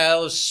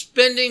lifestyle of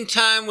spending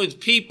time with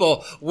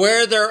people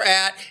where they're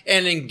at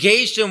and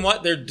engaged in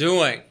what they're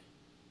doing.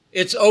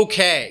 It's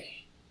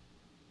okay.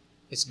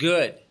 It's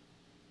good.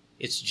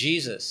 It's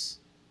Jesus.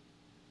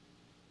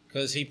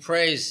 Because he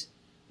prays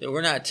that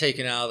we're not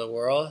taken out of the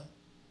world,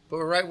 but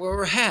we're right where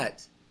we're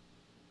at.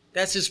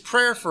 That's his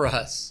prayer for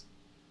us.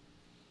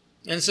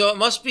 And so it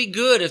must be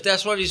good if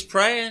that's what he's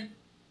praying.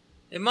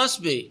 It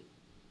must be.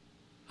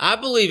 I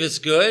believe it's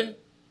good.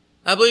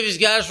 I believe he's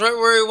got us right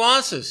where he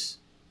wants us.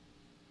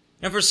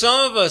 And for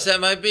some of us, that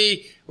might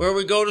be where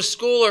we go to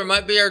school, or it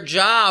might be our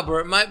job,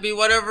 or it might be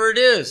whatever it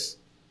is.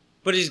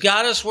 But he's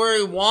got us where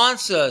he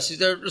wants us.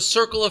 There's a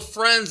circle of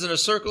friends and a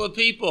circle of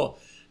people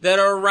that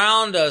are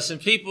around us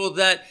and people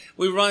that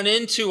we run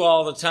into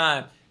all the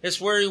time. It's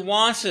where he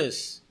wants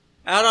us.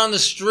 Out on the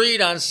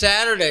street on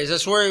Saturdays,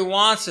 that's where he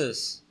wants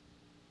us.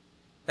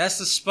 That's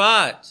the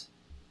spot.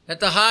 At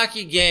the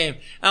hockey game,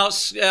 out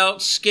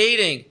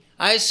skating,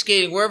 ice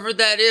skating, wherever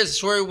that is,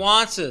 it's where he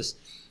wants us.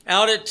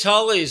 Out at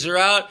Tully's or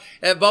out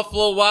at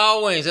Buffalo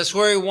Wild Wings, that's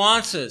where he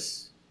wants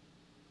us.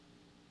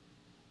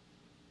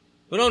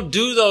 We don't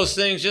do those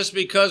things just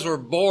because we're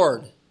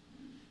bored.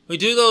 We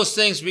do those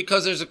things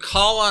because there's a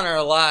call on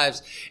our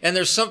lives and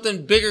there's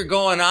something bigger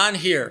going on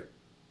here.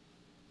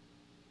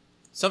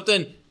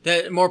 Something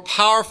that more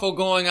powerful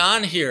going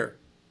on here.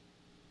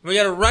 We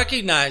got to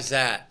recognize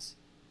that.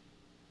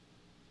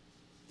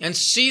 And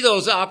see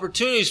those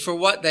opportunities for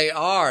what they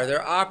are.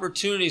 They're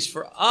opportunities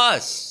for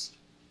us.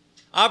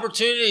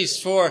 Opportunities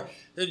for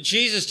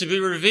Jesus to be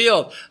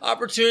revealed.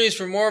 Opportunities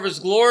for more of his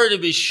glory to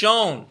be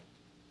shown.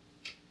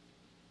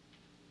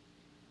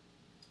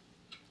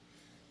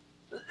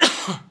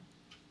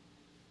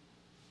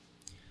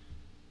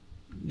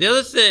 The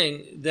other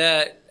thing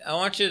that I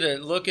want you to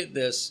look at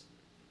this,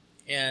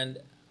 and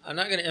I'm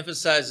not going to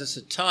emphasize this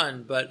a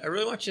ton, but I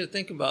really want you to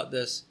think about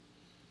this.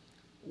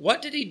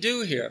 What did he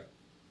do here?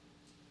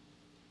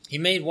 He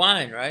made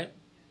wine, right?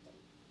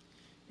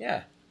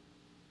 Yeah.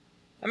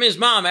 I mean, his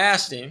mom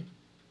asked him.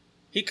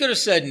 He could have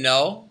said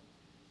no.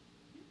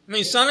 I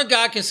mean, Son of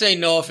God can say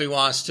no if he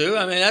wants to.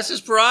 I mean, that's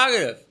his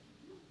prerogative.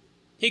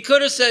 He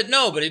could have said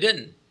no, but he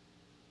didn't.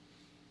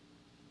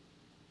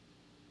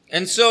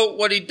 And so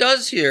what he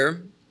does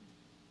here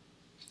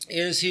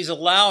is he's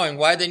allowing.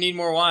 Why they need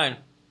more wine?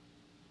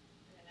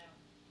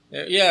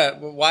 Yeah,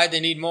 why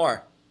they need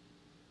more?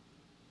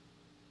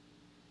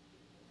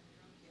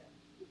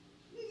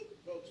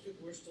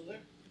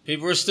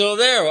 People were still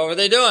there. What were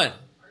they doing?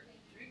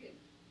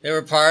 They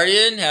were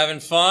partying, having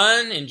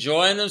fun,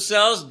 enjoying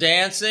themselves,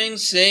 dancing,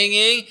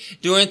 singing,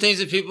 doing things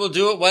that people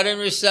do at wedding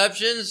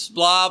receptions,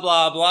 blah,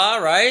 blah, blah,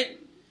 right?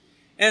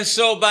 And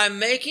so by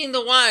making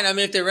the wine, I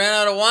mean, if they ran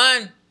out of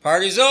wine,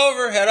 party's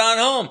over, head on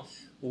home.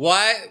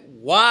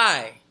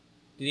 Why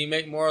did he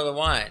make more of the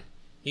wine?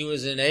 He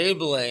was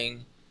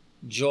enabling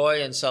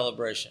joy and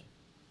celebration.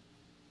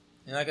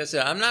 And like I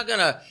said, I'm not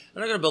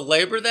gonna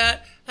belabor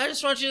that. I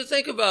just want you to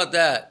think about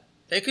that.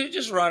 They could have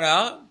just run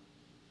out.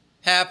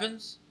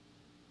 Happens.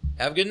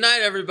 Have a good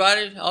night,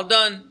 everybody. All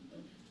done.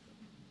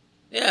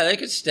 Yeah, they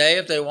could stay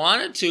if they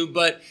wanted to,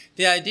 but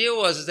the idea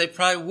was they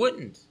probably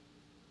wouldn't.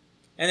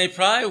 And they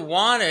probably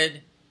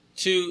wanted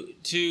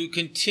to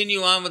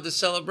continue on with the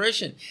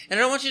celebration. And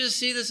I don't want you to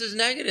see this as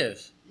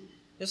negative.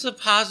 It's a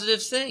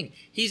positive thing.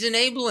 He's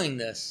enabling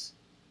this.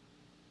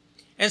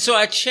 And so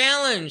I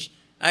challenge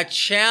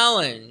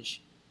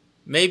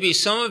maybe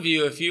some of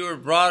you, if you were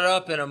brought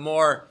up in a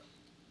more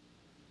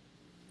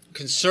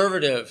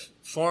conservative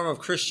form of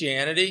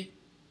Christianity,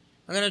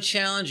 I'm going to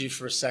challenge you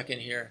for a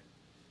second here.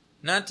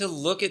 Not to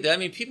look at that. I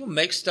mean, people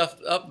make stuff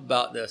up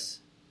about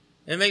this.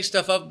 They make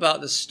stuff up about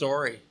this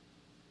story.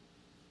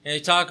 And they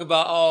talk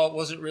about, oh, it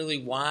wasn't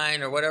really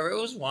wine or whatever. It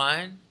was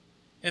wine.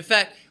 In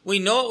fact, we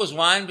know it was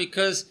wine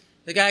because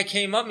the guy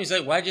came up and he's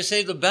like, why'd you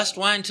save the best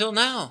wine till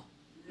now?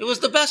 It was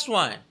the best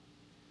wine.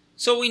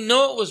 So we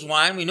know it was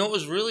wine. We know it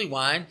was really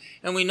wine.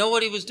 And we know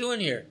what he was doing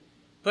here.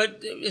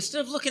 But instead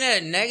of looking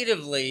at it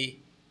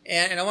negatively,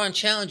 and I want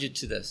to challenge you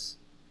to this,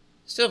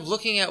 instead of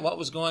looking at what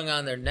was going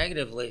on there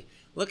negatively,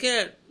 look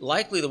at it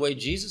likely the way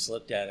Jesus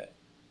looked at it.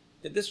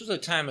 That this was a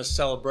time of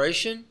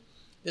celebration.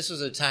 This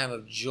was a time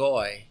of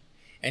joy.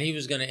 And he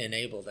was going to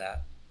enable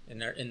that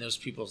in those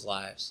people's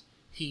lives.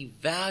 He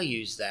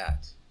values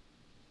that.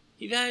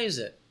 He values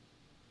it.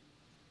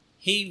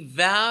 He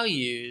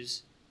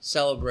values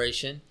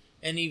celebration,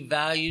 and he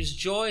values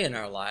joy in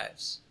our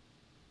lives.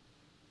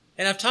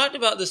 And I've talked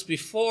about this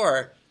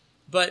before,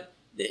 but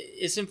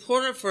it's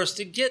important for us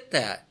to get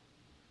that.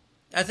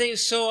 I think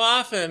so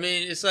often, I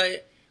mean, it's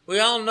like we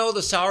all know the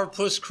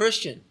sourpuss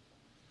Christian.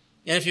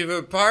 And if you're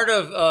a part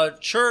of a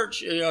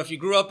church, if you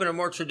grew up in a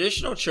more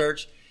traditional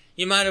church,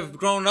 you might have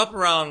grown up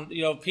around,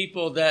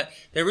 people that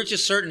they reach a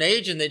certain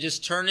age and they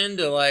just turn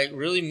into like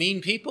really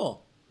mean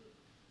people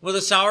with a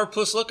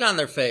sourpuss look on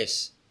their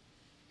face.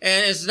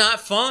 And it's not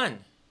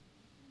fun.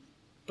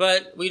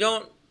 But we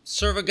don't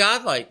serve a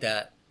God like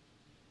that.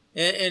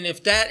 And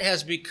if that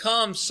has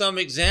become some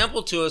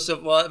example to us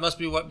of, it must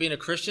be what being a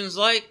Christian's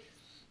like,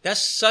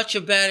 that's such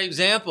a bad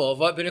example of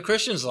what being a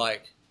Christian's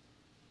like.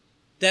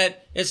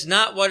 That it's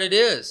not what it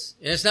is.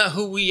 And it's not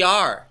who we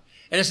are.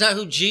 And it's not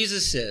who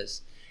Jesus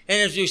is.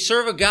 And if we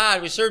serve a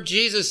God, we serve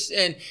Jesus,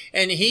 and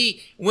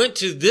he went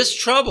to this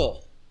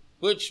trouble,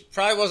 which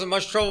probably wasn't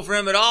much trouble for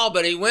him at all,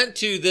 but he went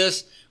to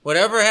this,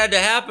 whatever had to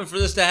happen for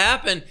this to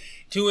happen,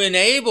 to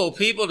enable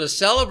people to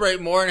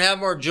celebrate more and have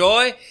more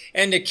joy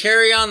and to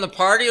carry on the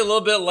party a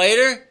little bit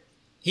later.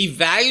 He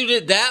valued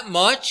it that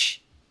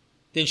much.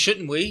 Then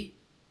shouldn't we?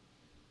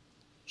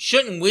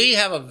 Shouldn't we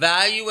have a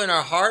value in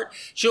our heart?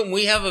 Shouldn't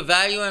we have a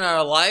value in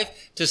our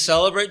life to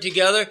celebrate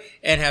together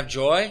and have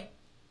joy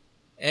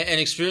and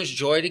experience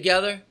joy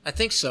together? I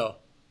think so.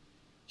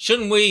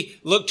 Shouldn't we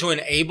look to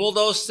enable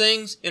those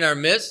things in our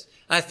midst?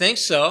 I think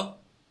so.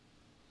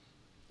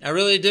 I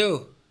really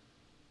do.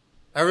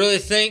 I really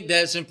think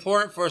that it's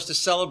important for us to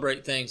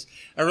celebrate things.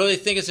 I really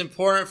think it's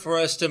important for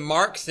us to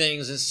mark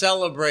things and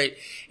celebrate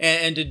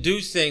and to do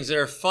things that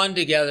are fun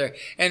together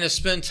and to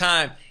spend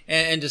time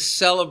and to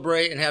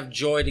celebrate and have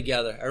joy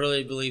together. I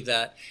really believe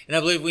that. And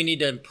I believe we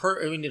need a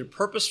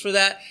purpose for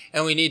that,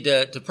 and we need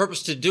to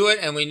purpose to do it,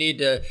 and we need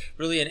to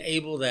really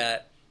enable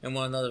that in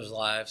one another's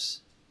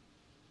lives.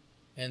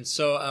 And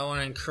so I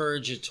want to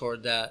encourage you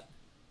toward that,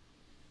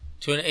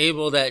 to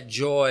enable that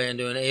joy and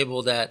to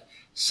enable that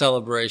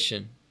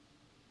celebration.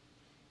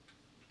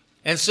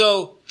 And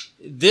so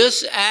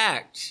this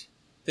act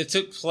that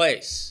took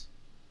place,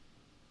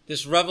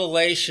 this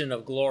revelation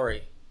of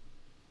glory,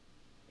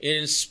 it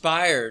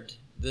inspired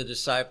the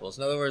disciples.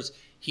 In other words,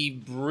 he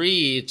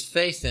breathed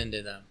faith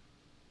into them.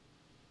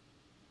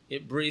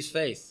 It breathed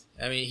faith.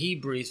 He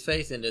breathed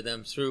faith into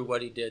them through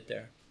what he did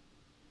there.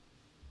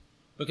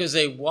 Because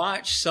they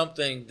watched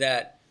something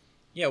that,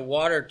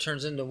 water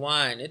turns into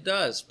wine. It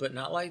does, but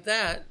not like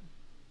that.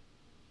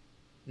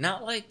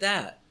 Not like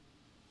that.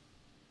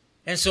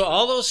 And so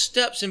all those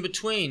steps in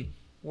between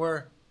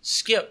were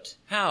skipped.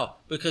 How?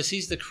 Because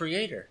he's the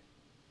creator.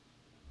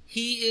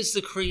 He is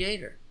the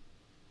creator.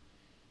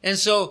 And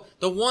so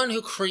the one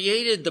who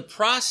created the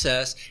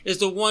process is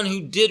the one who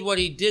did what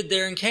he did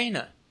there in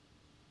Cana,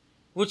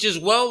 which is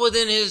well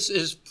within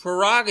his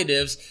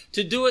prerogatives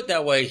to do it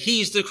that way.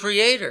 He's the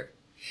creator.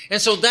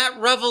 And so that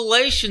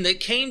revelation that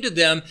came to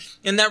them,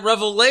 and that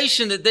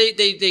revelation that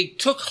they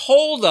took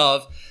hold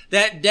of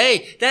that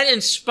day, that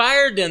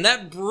inspired them,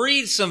 that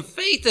breathed some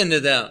faith into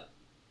them.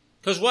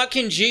 Because what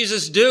can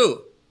Jesus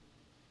do?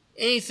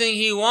 Anything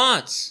he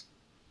wants.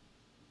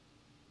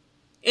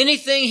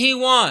 Anything he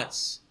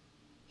wants.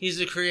 He's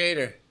the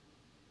creator.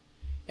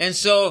 And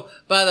so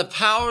by the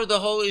power of the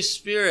Holy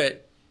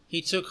Spirit,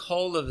 he took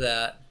hold of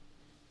that,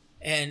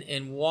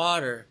 and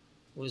water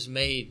was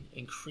made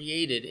and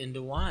created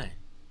into wine.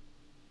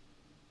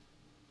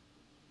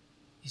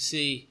 You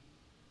see,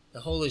 the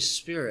Holy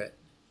Spirit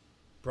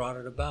brought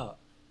it about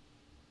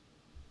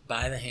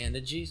by the hand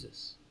of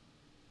Jesus.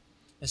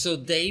 And so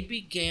they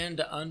began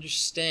to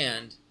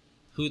understand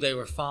who they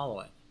were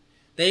following.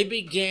 They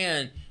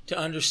began to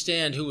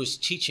understand who was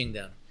teaching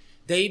them.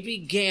 They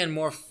began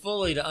more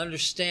fully to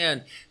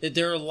understand that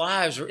their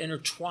lives were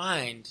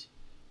intertwined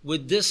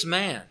with this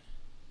man.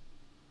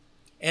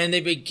 And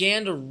they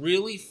began to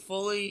really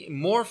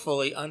more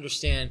fully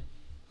understand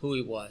who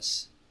he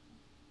was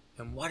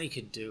and what he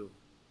could do.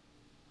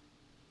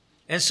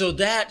 And so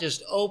that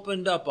just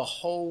opened up a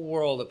whole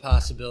world of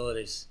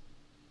possibilities.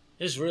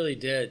 It just really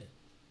did.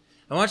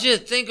 I want you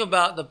to think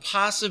about the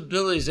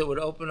possibilities that would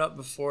open up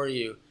before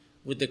you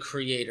with the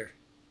Creator.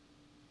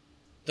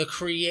 The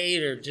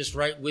Creator just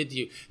right with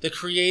you. The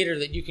Creator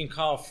that you can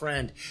call a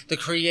friend. The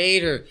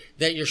Creator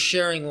that you're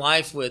sharing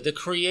life with. The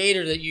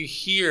Creator that you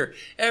hear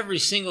every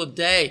single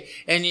day,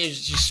 and you're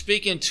just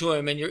speaking to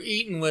him, and you're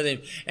eating with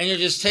him, and you're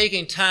just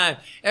taking time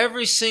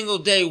every single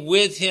day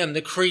with him,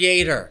 the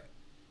Creator.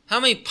 How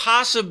many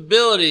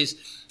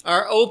possibilities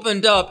are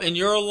opened up in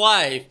your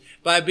life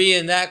by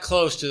being that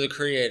close to the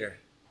Creator?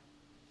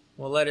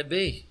 Well, let it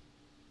be.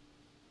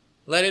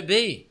 Let it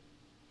be.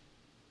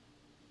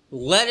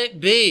 Let it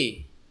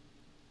be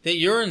that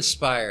you're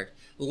inspired.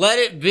 Let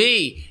it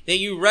be that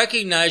you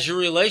recognize your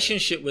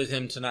relationship with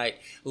him tonight.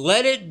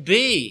 Let it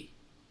be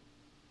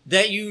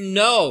that you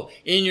know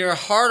in your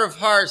heart of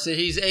hearts that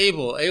he's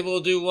able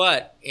to do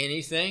what?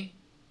 Anything?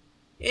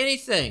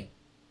 Anything.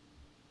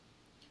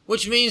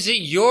 Which means that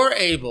you're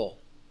able,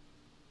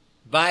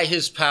 by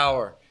his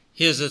power,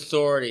 his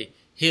authority,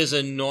 his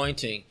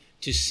anointing,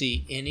 to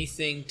see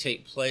anything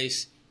take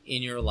place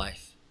in your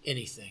life.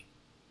 Anything.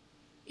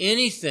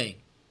 Anything.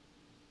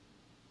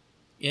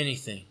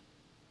 Anything.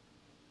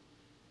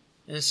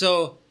 And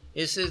so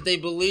it says they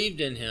believed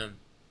in him.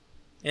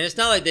 And it's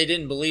not like they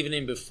didn't believe in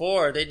him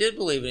before. They did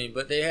believe in him,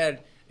 but they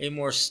had a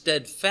more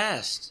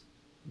steadfast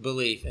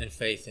belief and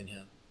faith in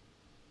him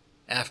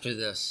after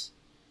this.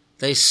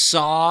 They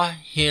saw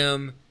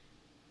him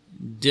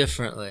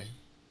differently.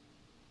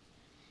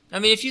 I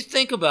mean, if you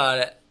think about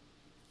it,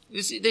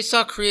 they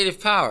saw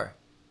creative power.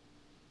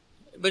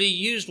 But he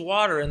used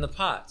water in the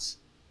pots.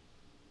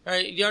 All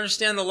right, do you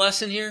understand the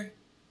lesson here?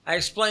 I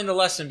explained the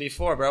lesson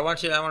before, but I want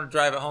to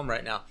drive it home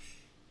right now.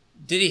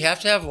 Did he have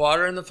to have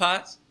water in the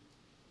pots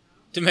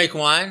to make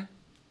wine?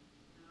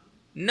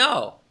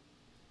 No.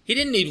 He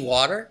didn't need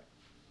water.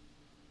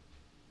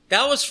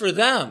 That was for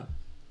them.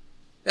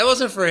 That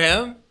wasn't for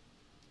him.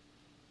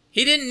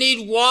 He didn't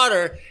need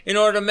water in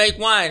order to make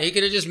wine. He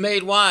could have just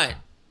made wine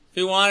if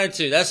he wanted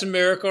to. That's a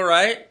miracle,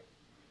 right?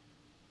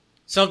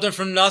 Something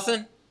from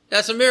nothing?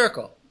 That's a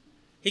miracle.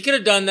 He could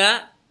have done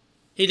that.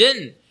 He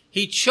didn't.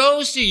 He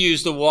chose to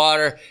use the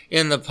water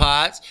in the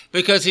pots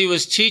because he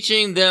was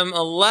teaching them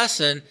a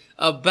lesson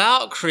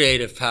about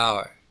creative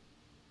power.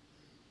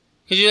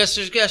 Could you ask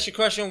your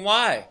question,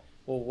 why?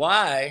 Well,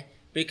 why?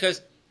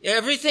 Because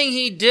everything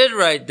he did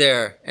right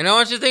there, and I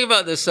want you to think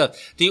about this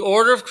stuff. The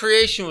order of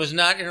creation was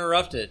not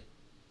interrupted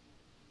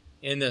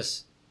in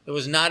this. It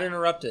was not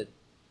interrupted.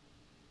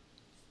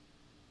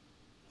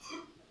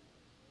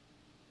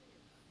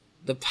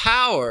 The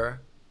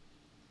power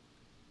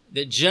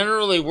that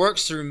generally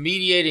works through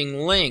mediating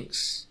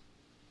links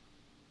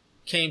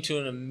came to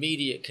an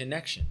immediate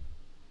connection.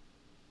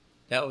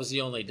 That was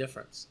the only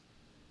difference.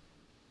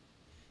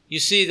 You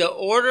see, the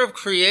order of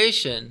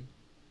creation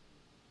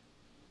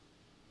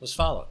was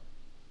followed.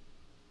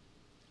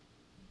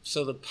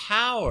 So the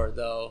power,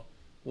 though,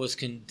 was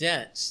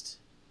condensed.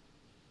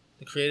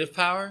 The creative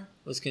power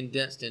was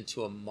condensed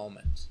into a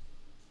moment.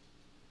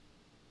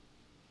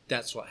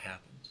 That's what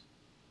happened.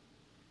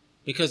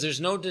 Because there's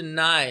no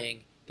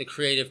denying the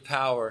creative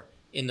power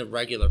in the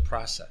regular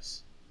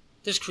process.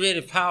 There's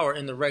creative power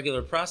in the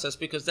regular process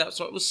because that's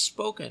what was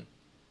spoken.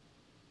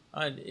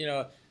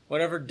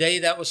 Whatever day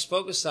that was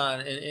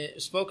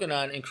spoken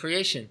on in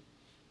creation,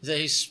 is that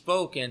he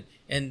spoke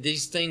and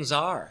these things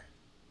are.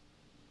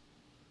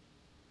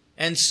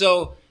 And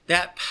so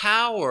that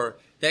power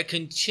that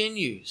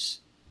continues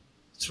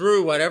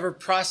through whatever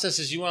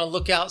processes you want to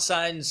look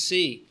outside and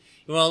see.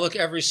 You want to look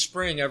every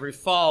spring, every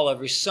fall,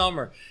 every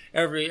summer,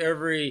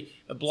 every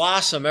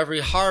blossom, every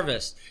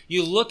harvest.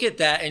 You look at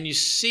that and you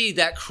see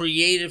that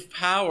creative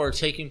power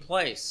taking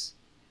place.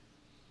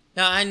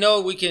 Now, I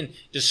know we can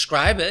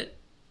describe it,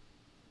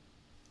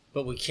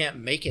 but we can't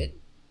make it.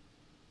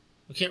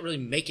 We can't really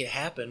make it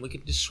happen. We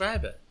can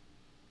describe it.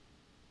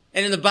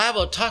 And in the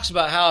Bible, it talks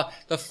about how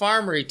the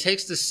farmer, he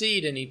takes the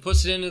seed and he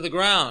puts it into the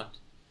ground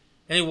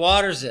and he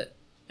waters it.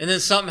 And then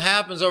something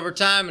happens over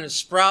time and it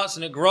sprouts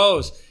and it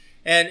grows.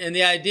 And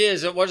the idea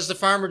is that what does the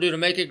farmer do to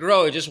make it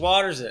grow? He just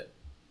waters it.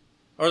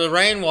 Or the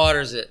rain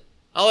waters it.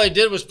 All he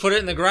did was put it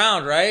in the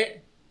ground,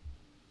 right?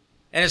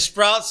 And it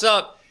sprouts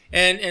up.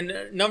 And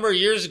a number of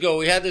years ago,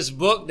 we had this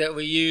book that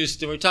we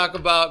used, and we talk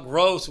about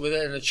growth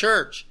within the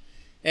church.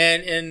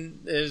 And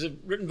it was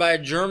written by a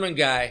German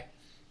guy.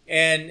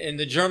 And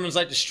the Germans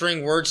like to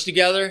string words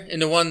together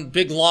into one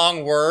big,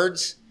 long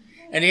words.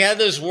 And he had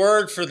this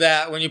word for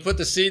that when you put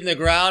the seed in the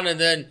ground and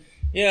then,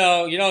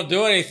 you don't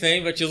do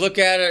anything, but you look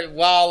at it a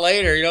while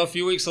later, a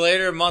few weeks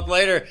later, a month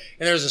later,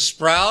 and there's a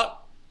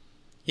sprout.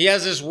 He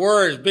has this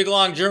word, big,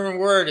 long German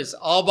word. It's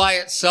all by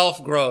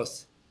itself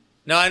growth.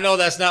 Now, I know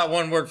that's not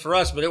one word for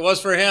us, but it was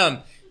for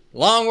him.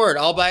 Long word,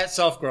 all by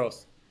itself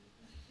growth.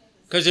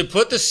 Because you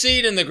put the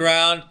seed in the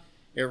ground,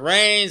 it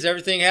rains,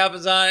 everything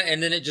happens on it,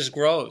 and then it just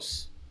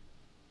grows.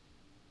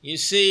 You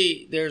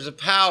see, there's a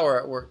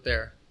power at work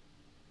there.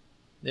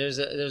 There's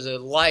a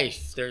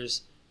life.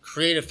 There's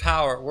creative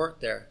power at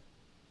work there.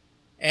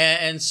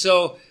 And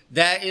so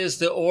that is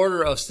the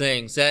order of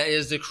things. That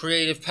is the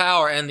creative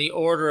power and the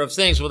order of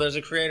things. Well, there's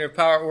a creative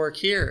power at work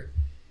here.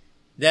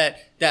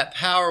 That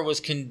power was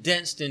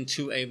condensed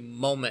into a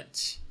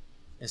moment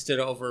instead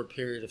of over a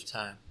period of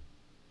time.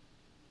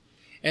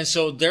 And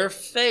so their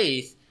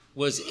faith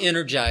was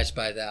energized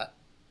by that.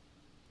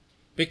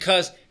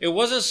 Because it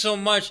wasn't so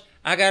much,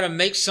 I got to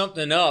make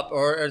something up,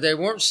 or they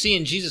weren't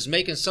seeing Jesus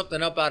making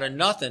something up out of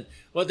nothing.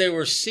 What they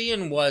were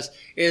seeing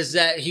is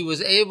that he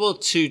was able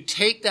to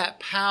take that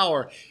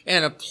power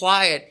and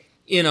apply it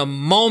in a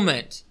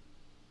moment.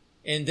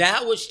 And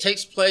that which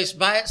takes place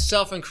by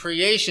itself in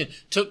creation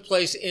took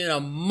place in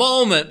a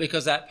moment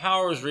because that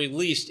power was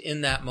released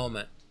in that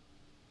moment.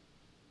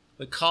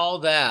 We call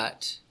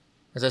that,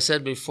 as I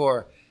said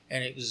before,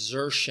 an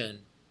exertion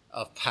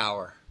of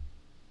power.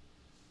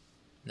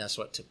 And that's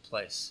what took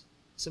place.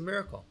 It's a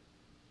miracle.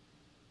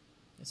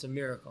 It's a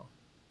miracle.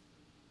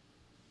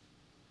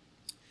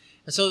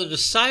 And so the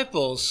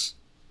disciples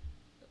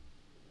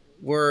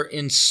were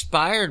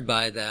inspired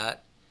by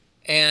that,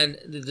 and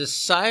the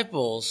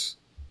disciples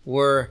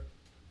were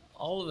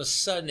all of a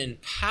sudden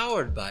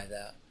empowered by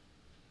that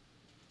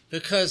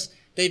because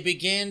they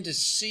began to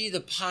see the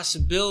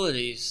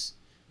possibilities,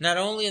 not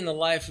only in the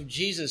life of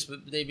Jesus,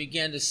 but they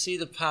began to see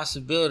the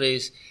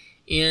possibilities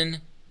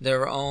in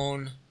their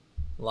own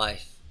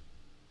life.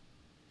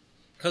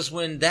 Because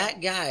when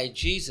that guy,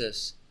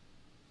 Jesus,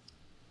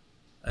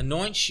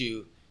 anoints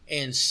you,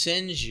 and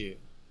sends you.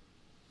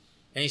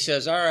 And he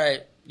says, all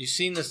right, you've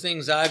seen the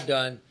things I've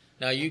done.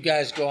 Now you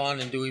guys go on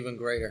and do even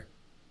greater.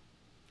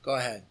 Go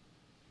ahead.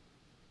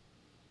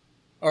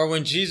 Or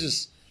when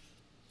Jesus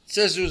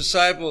says to his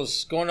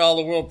disciples, go into all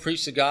the world,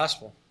 preach the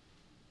gospel.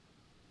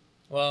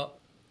 Well,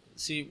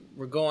 see,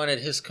 we're going at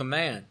his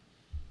command.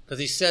 Because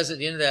he says at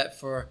the end of that,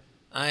 for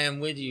I am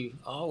with you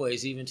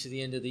always, even to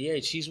the end of the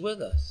age. He's with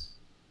us.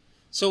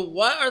 So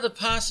what are the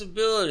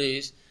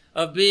possibilities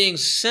of being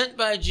sent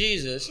by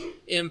Jesus,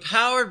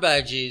 empowered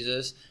by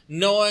Jesus,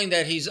 knowing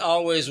that he's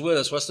always with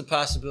us? What's the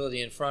possibility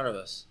in front of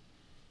us?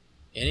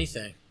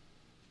 Anything.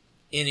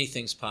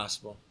 Anything's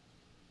possible.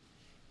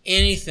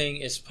 Anything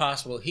is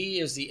possible. He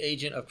is the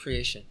agent of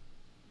creation.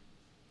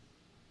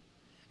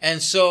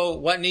 And so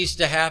what needs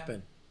to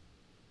happen?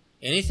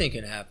 Anything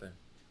can happen.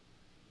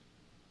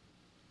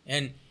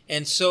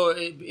 And so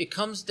it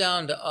comes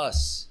down to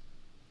us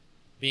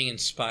being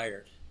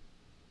inspired.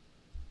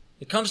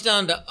 It comes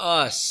down to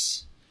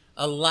us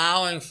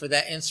allowing for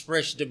that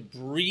inspiration, to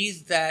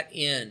breathe that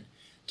in,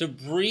 to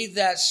breathe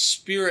that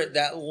spirit,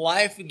 that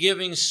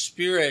life-giving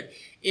spirit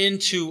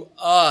into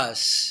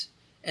us,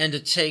 and to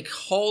take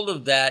hold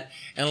of that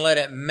and let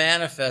it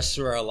manifest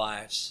through our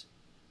lives.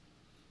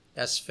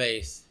 That's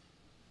faith.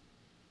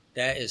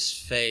 That is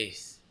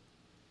faith.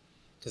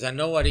 Because I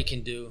know what he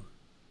can do.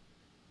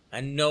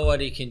 I know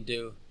what he can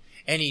do.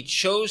 And he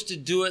chose to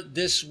do it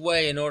this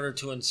way in order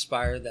to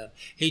inspire them.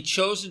 He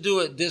chose to do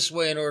it this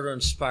way in order to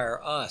inspire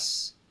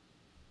us.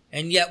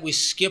 And yet we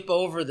skip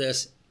over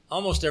this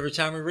almost every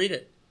time we read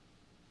it.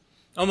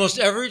 Almost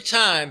every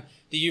time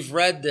that you've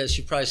read this,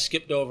 you probably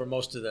skipped over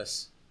most of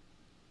this.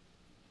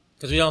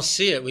 Because we don't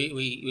see it.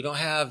 We don't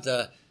have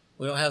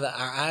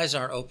our eyes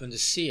aren't open to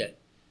see it.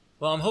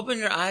 Well, I'm hoping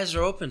your eyes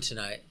are open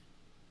tonight.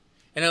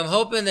 And I'm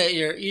hoping that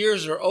your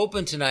ears are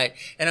open tonight.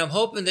 And I'm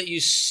hoping that you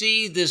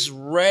see this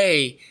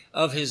ray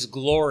of his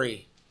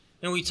glory.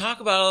 And we talk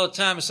about it all the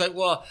time. It's like,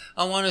 well,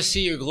 I want to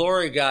see your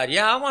glory, God.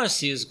 Yeah, I want to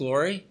see his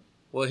glory.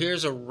 Well,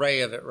 here's a ray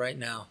of it right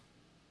now.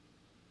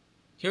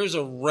 Here's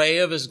a ray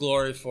of his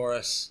glory for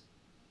us.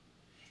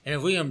 And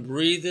if we can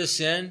breathe this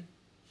in,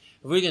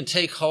 if we can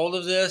take hold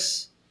of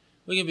this,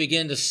 we can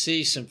begin to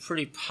see some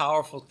pretty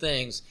powerful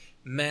things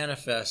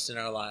manifest in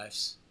our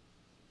lives.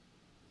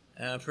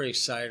 And I'm pretty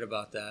excited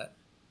about that.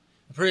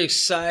 I'm pretty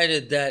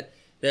excited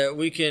that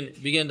we can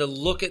begin to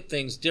look at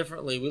things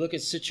differently. We look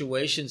at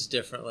situations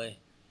differently.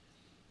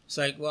 It's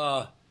like,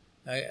 well,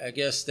 I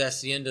guess that's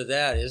the end of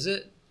that, is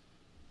it?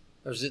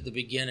 Or is it the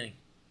beginning?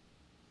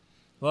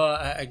 Well,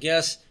 I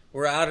guess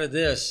we're out of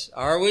this.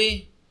 Are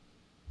we?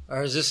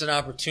 Or is this an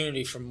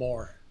opportunity for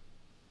more?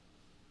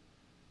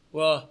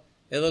 Well,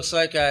 it looks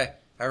like I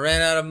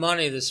ran out of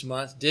money this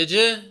month. Did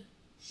you?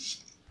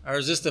 Or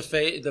is this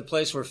the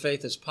place where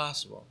faith is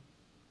possible?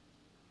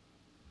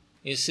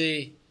 You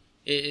see,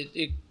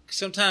 it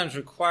sometimes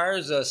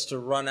requires us to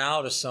run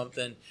out of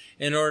something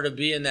in order to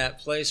be in that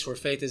place where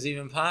faith is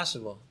even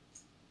possible.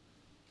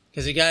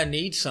 Because you got to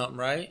need something,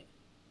 right?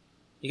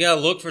 You got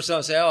to look for something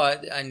and say,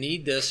 oh, I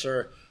need this,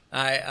 or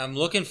I'm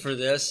looking for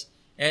this,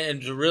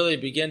 and to really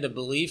begin to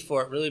believe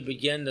for it, really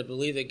begin to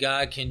believe that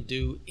God can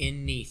do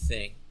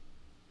anything.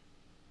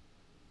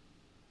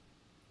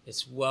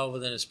 It's well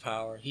within his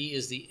power. He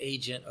is the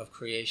agent of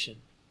creation.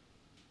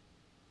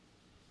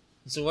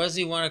 And so what does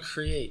he want to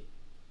create?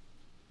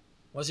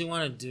 What does he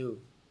want to do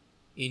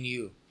in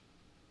you?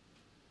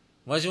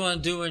 What does he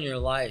want to do in your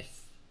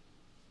life?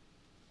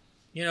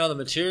 You know, the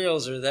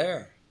materials are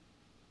there.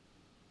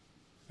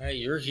 Right?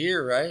 You're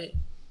here, right?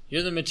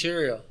 You're the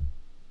material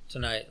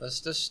tonight.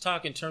 Let's just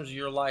talk in terms of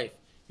your life.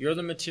 You're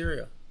the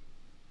material.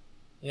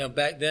 You know,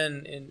 back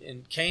then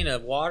in Cana,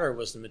 water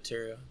was the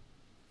material.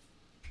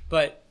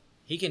 But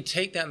he can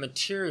take that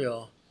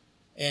material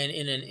and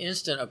in an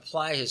instant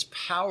apply his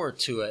power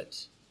to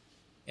it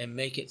and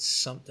make it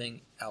something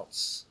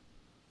else.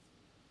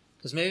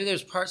 Because maybe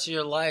there's parts of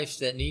your life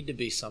that need to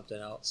be something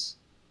else.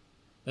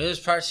 Maybe there's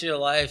parts of your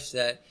life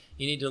that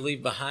you need to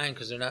leave behind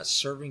because they're not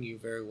serving you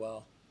very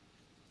well.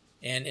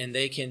 And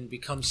they can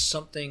become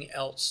something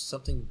else,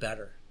 something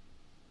better.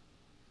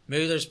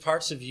 Maybe there's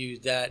parts of you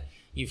that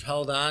you've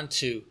held on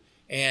to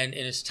and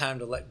it's time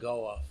to let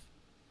go of.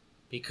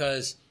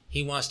 Because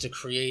he wants to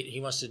create,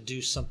 he wants to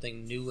do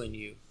something new in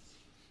you.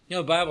 You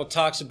know, the Bible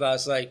talks about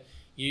it's like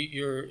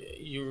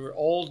you're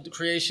old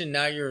creation,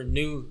 now you're a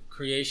new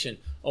creation.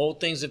 Old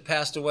things have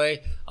passed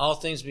away, all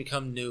things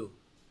become new.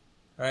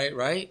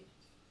 Right?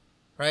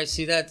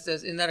 See,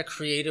 isn't that a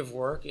creative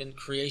work in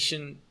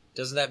creation?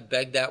 Doesn't that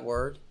beg that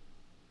word?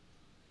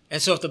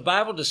 And so if the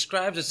Bible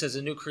describes us as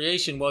a new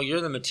creation, well, you're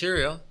the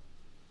material.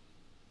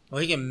 Well,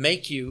 he can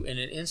make you in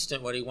an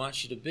instant what he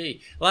wants you to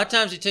be. A lot of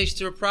times he takes you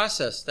through a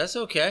process. That's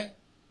okay.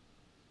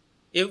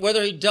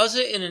 Whether he does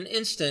it in an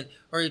instant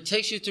or he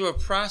takes you through a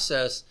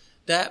process,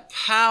 that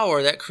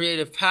power, that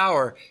creative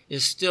power,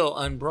 is still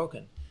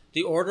unbroken.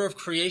 The order of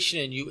creation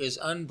in you is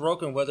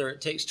unbroken, whether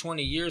it takes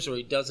 20 years or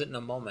he does it in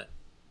a moment.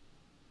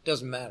 It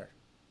doesn't matter.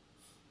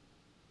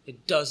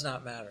 It does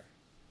not matter.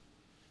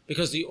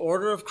 Because the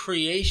order of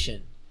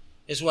creation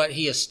is what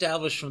he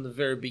established from the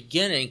very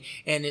beginning,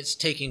 and it's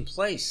taking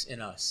place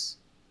in us.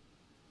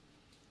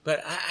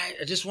 But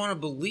I just want to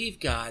believe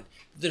God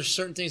that there's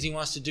certain things he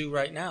wants to do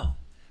right now.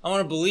 I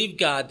want to believe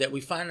God that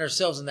we find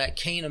ourselves in that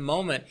Cana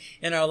moment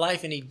in our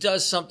life, and he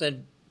does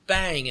something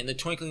bang in the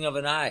twinkling of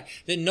an eye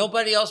that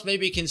nobody else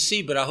maybe can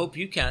see, but I hope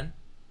you can.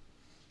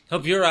 I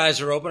hope your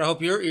eyes are open. I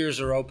hope your ears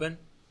are open.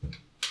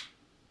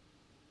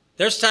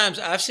 There's times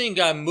I've seen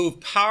God move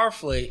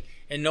powerfully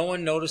and no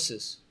one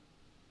notices.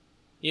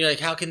 You're like,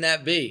 how can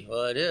that be?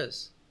 Well, it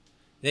is.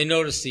 They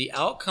notice the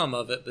outcome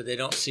of it, but they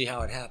don't see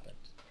how it happened.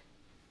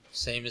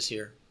 Same as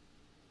here.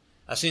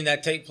 I've seen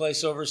that take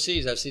place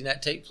overseas. I've seen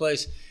that take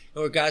place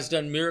where God's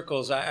done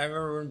miracles. I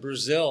remember in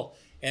Brazil,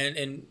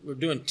 and we're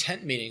doing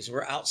tent meetings.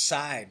 We're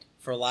outside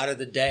for a lot of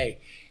the day,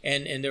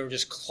 and there were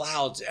just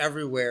clouds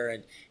everywhere.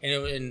 And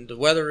in the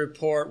weather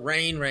report,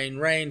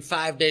 rain,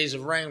 5 days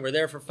of rain. We're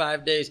there for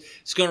 5 days.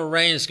 It's going to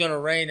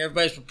rain.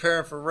 Everybody's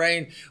preparing for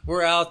rain.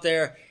 We're out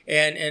there,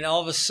 and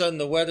all of a sudden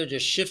the weather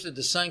just shifted.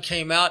 The sun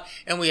came out,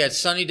 and we had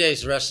sunny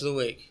days the rest of the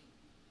week.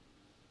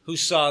 Who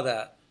saw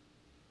that?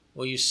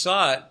 Well, you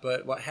saw it,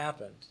 but what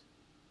happened?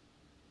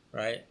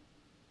 Right?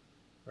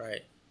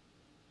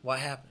 What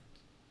happened?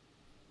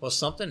 Well,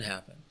 something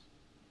happened.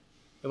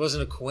 It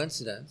wasn't a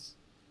coincidence.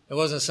 It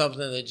wasn't something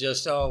that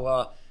just,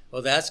 well,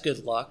 that's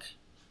good luck.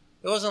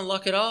 It wasn't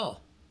luck at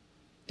all.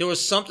 There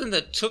was something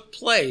that took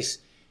place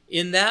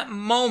in that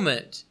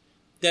moment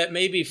that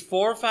maybe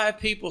 4 or 5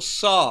 people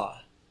saw,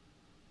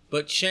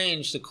 but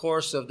changed the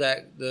course of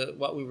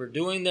what we were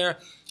doing there,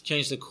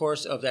 changed the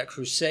course of that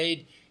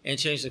crusade, and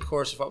changed the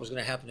course of what was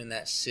going to happen in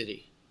that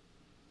city.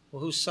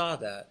 Well, who saw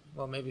that?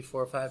 Well, maybe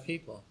 4 or 5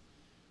 people.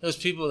 Those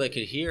people that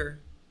could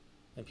hear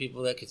and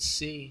people that could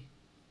see.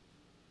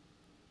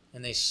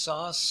 And they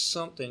saw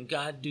something,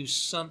 God do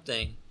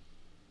something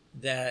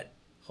that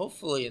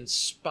hopefully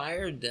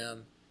inspired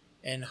them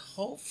and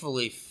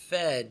hopefully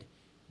fed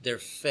their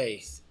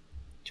faith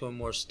to a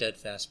more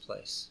steadfast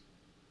place.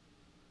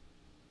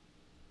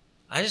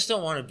 I just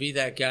don't want to be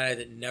that guy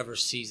that never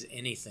sees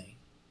anything.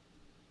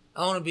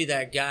 I want to be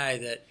that guy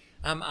that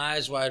I'm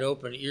eyes wide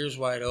open, ears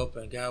wide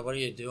open. God, what are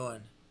you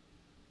doing?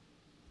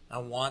 I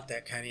want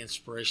that kind of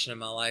inspiration in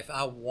my life.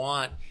 I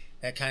want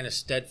that kind of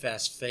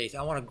steadfast faith.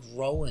 I want to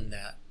grow in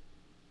that.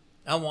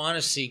 I want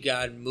to see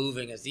God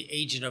moving as the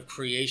agent of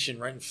creation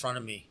right in front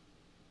of me.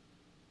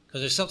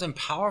 Because there's something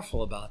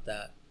powerful about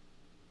that.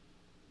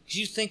 Because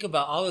you think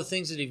about all the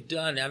things that he's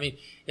done. I mean,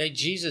 like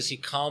Jesus, he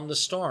calmed the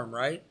storm,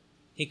 right?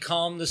 He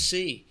calmed the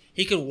sea.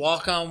 He could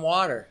walk on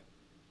water.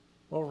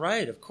 Well,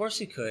 right, of course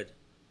he could.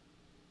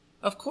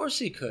 Of course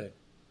he could.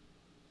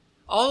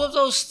 All of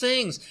those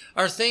things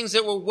are things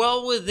that were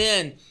well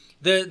within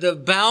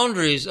the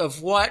boundaries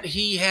of what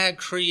he had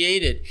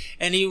created.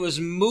 And he was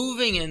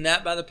moving in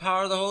that by the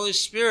power of the Holy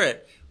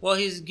Spirit. Well,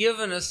 he's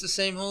given us the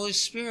same Holy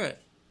Spirit.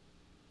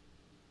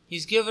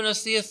 He's given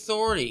us the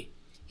authority.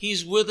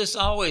 He's with us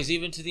always,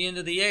 even to the end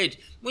of the age.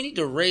 We need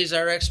to raise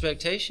our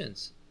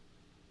expectations.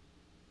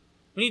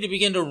 We need to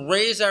begin to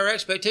raise our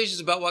expectations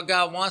about what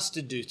God wants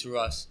to do through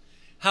us.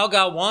 How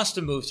God wants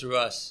to move through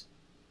us.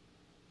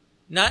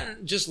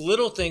 Not just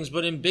little things,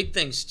 but in big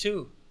things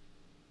too.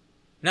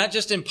 Not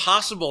just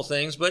impossible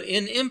things, but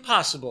in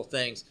impossible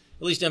things.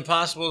 At least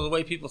impossible the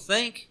way people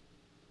think.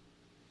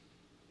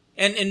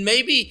 And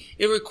maybe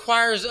it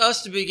requires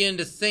us to begin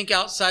to think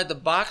outside the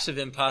box of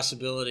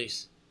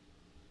impossibilities.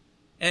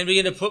 And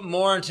begin to put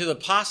more into the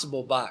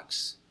possible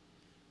box.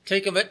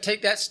 Take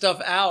that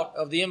stuff out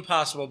of the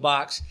impossible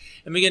box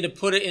and begin to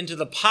put it into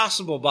the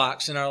possible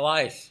box in our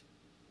life.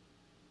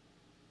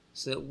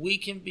 So that we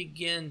can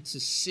begin to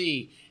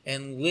see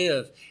and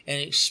live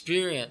and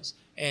experience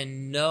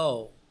and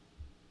know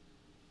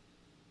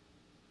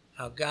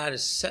how God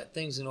has set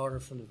things in order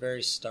from the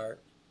very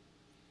start,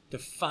 to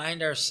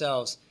find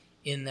ourselves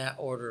in that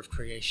order of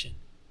creation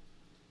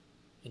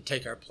and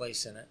take our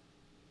place in it.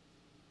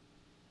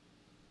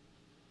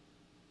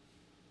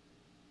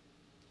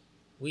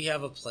 We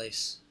have a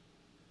place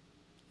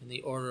in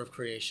the order of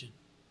creation.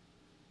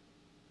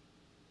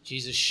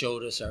 Jesus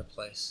showed us our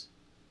place.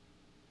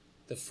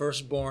 The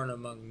firstborn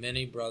among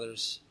many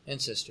brothers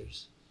and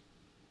sisters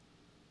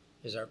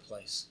is our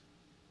place.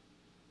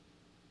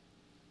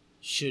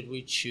 Should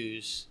we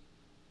choose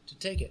to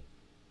take it?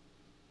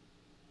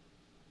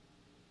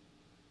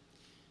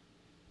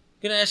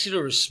 I'm going to ask you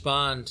to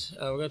respond.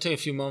 We're going to take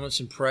a few moments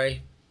and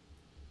pray.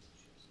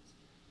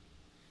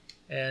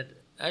 And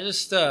I'm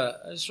just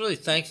really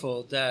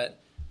thankful that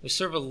we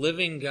serve a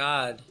living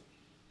God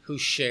who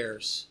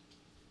shares.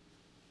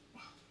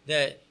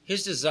 That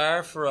his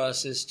desire for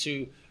us is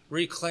to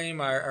reclaim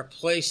our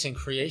place in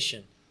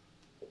creation.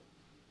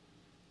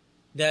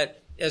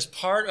 That as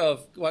part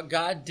of what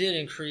God did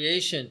in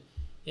creation,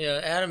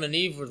 Adam and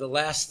Eve were the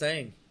last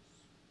thing.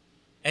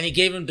 And he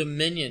gave them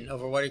dominion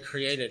over what he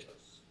created.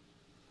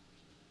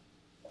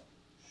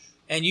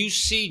 And you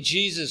see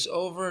Jesus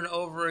over and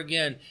over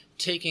again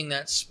taking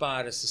that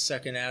spot as the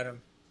second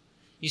Adam.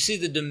 You see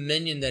the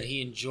dominion that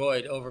he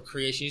enjoyed over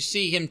creation. You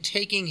see him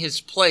taking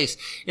his place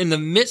in the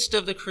midst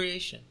of the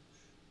creation.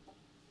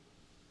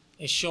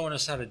 is showing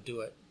us how to do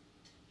it.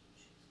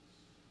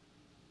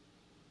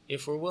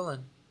 If we're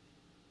willing.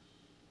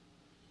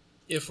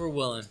 If we're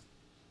willing.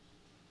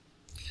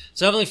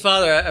 So Heavenly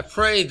Father, I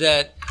pray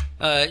that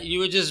you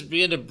would just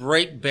begin to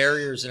break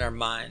barriers in our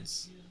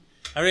minds.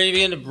 I really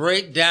begin to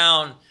break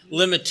down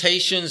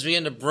limitations,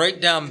 begin to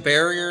break down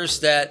barriers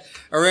that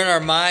are in our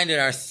mind and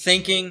our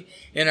thinking,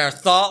 in our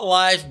thought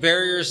life,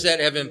 barriers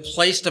that have been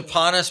placed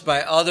upon us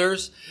by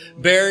others,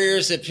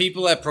 barriers that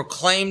people have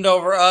proclaimed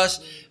over us,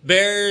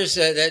 barriers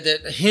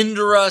that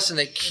hinder us and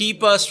that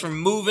keep us from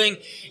moving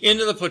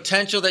into the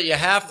potential that you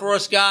have for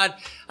us, God.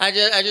 I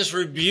just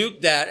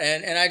rebuke that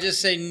and I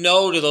just say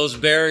no to those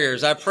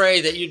barriers. I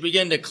pray that you'd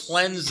begin to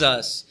cleanse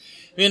us.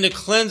 Begin to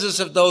cleanse us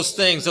of those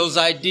things, those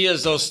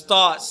ideas, those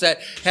thoughts that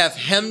have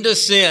hemmed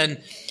us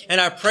in. And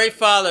I pray,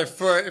 Father,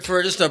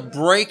 for just a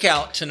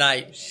breakout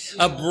tonight.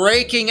 A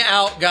breaking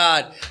out,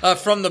 God,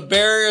 from the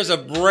barriers, a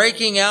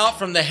breaking out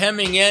from the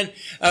hemming in,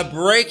 a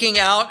breaking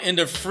out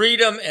into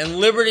freedom and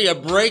liberty, a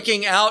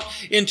breaking out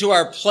into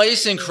our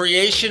place in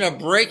creation, a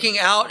breaking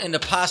out into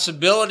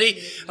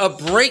possibility, a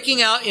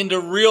breaking out into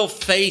real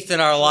faith in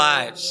our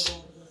lives.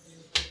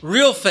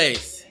 Real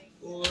faith.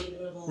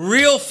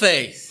 Real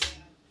faith.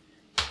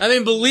 I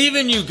mean, believe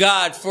in you,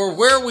 God, for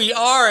where we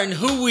are and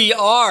who we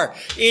are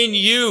in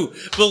you.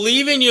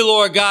 Believe in you,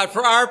 Lord God,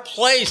 for our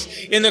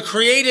place in the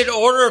created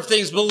order of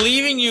things.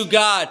 Believe in you,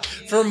 God,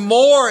 for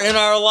more in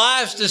our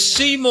lives, to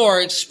see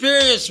more,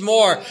 experience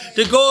more,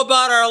 to go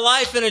about our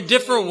life in a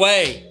different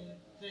way.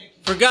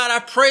 For God, I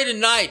pray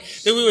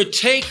tonight that we would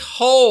take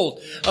hold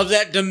of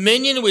that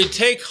dominion, we'd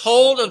take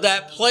hold of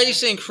that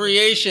place in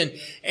creation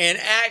and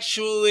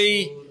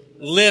actually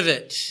live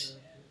it.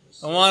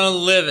 I want to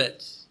live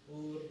it.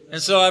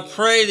 And so I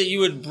pray that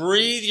you would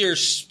breathe your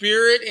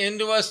Spirit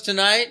into us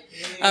tonight.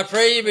 I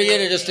pray you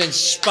begin to just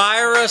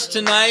inspire us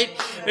tonight.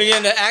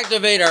 Begin to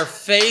activate our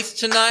faith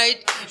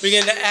tonight.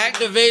 Begin to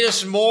activate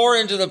us more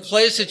into the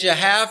place that you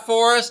have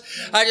for us.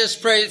 I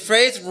just pray,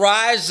 faith,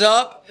 rise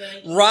up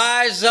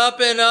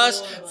in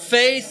us.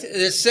 Faith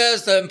that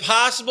says the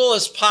impossible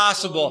is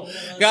possible.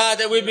 God,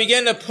 that we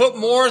begin to put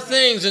more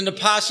things into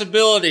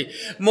possibility,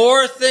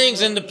 more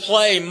things into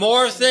play,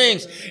 more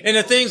things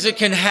into things that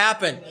can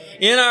happen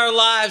in our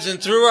lives and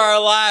through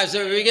our lives,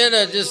 that we begin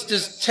to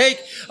just take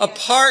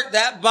apart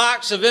that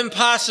box of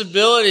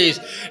impossibilities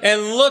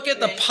and look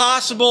at the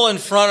possible in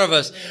front of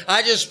us.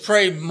 I just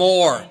pray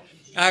more.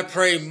 I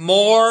pray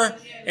more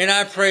and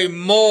I pray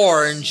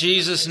more in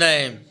Jesus'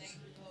 name.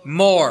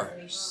 More.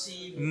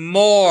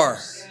 More.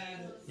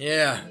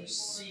 Yeah.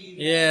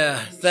 Yeah.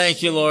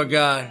 Thank you, Lord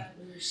God.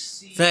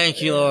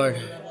 Thank you,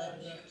 Lord.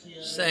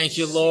 Thank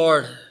you,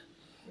 Lord.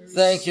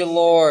 Thank you,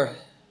 Lord.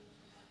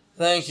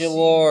 Thank you,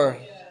 Lord.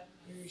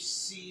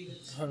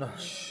 God,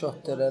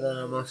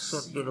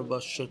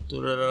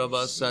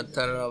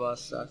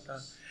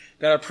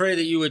 I pray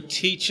that you would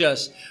teach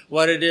us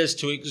what it is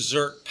to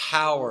exert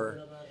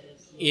power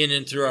in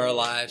and through our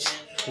lives.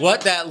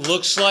 What that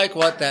looks like,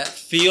 what that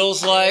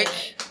feels like,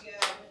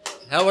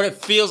 what it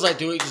feels like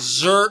to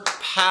exert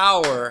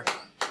power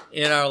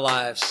in our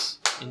lives.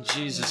 In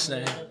Jesus'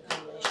 name.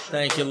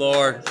 Thank you,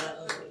 Lord.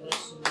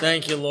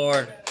 Thank you,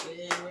 Lord.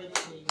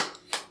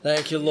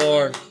 Thank you,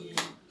 Lord.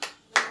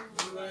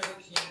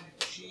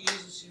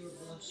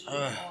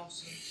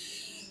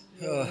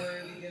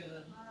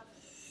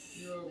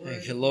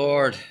 Thank you,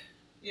 Lord.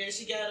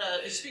 Yes, you got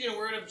speaking a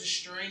word of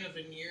destroying a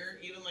veneer,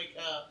 even like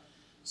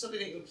something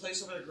that you would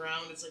place over the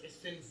ground. It's like a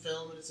thin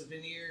film, and it's a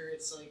veneer.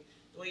 It's like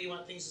the way you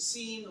want things to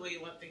seem, the way you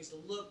want things to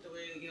look, the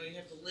way you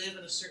have to live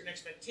in a certain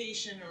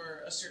expectation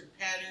or a certain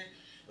pattern.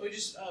 And we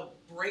just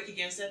break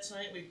against that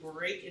tonight. We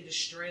break and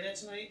destroy that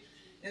tonight.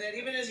 And that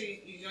even as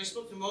he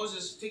spoke to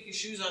Moses, take your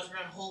shoes off, you're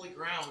on holy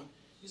ground.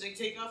 He's like,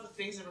 take off the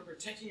things that are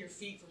protecting your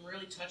feet from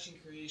really touching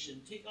creation.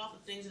 Take off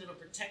the things that are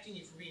protecting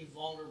you from being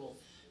vulnerable.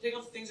 Take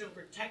off the things that are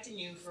protecting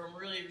you from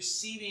really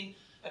receiving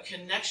a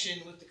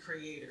connection with the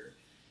Creator.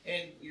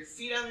 And your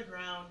feet on the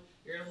ground,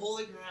 you're in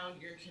holy ground,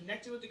 you're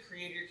connected with the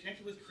Creator, you're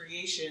connected with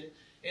creation,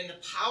 and the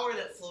power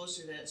that flows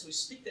through that. So we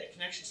speak that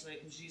connection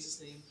tonight in Jesus'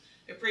 name.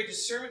 I pray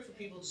discernment for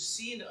people to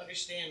see and to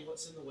understand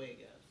what's in the way,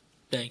 God.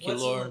 Thank you,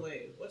 Lord. What's in the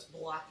way? What's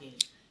blocking?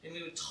 And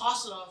we would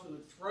toss it off, we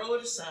would throw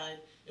it aside,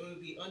 and we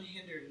would be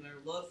unhindered in our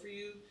love for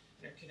you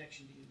and our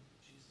connection to you. In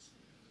Jesus'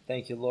 name.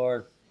 Thank you,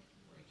 Lord.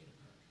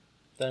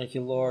 Thank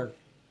you, Lord.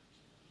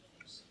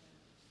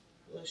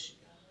 Bless you,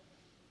 God.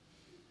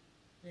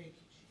 Thank you,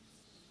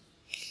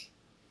 Jesus.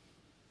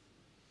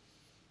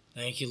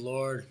 Thank you,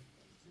 Lord.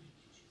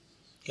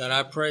 God,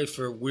 I pray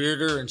for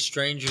weirder and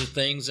stranger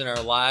things in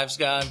our lives,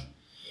 God.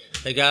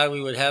 That, God,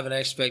 we would have an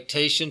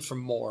expectation for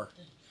more.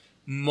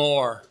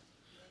 More.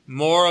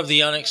 More of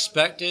the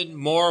unexpected,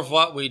 more of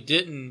what we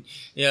didn't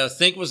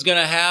think was going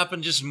to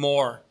happen, just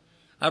more.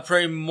 I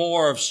pray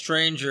more of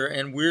stranger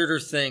and weirder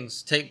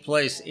things take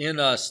place in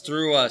us,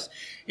 through us,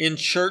 in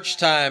church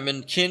time,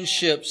 in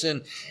kinships,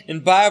 in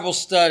Bible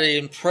study,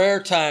 in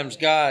prayer times,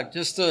 God.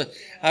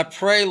 I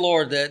pray,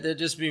 Lord, that there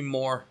just be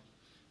more.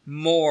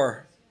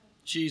 More.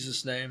 In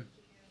Jesus' name.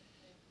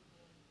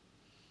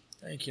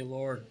 Thank you,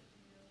 Lord.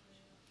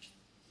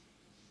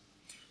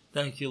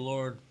 Thank you,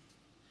 Lord.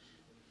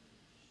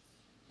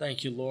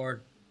 Thank you,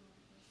 Lord.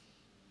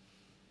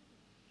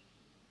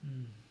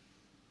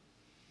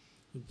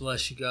 We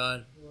bless you,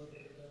 God.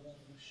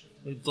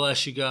 We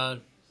bless you,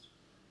 God.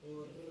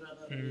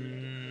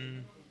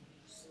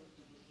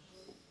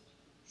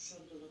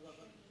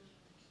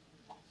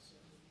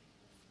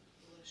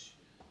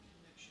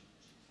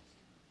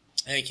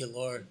 Thank you,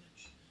 Lord.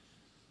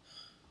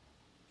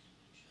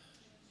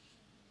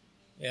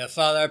 Yeah,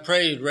 Father, I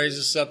pray you'd raise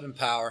us up in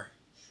power.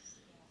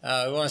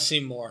 We want to see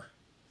more.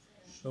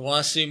 We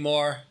want to see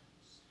more.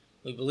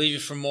 We believe you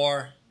for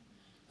more.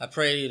 I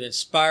pray you'd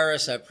inspire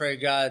us. I pray,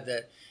 God,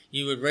 that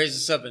you would raise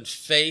us up in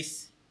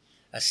faith,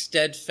 a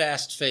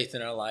steadfast faith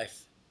in our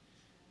life.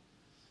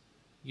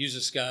 Use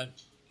us, God.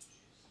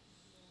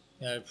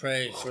 God, I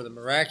pray for the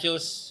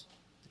miraculous,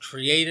 the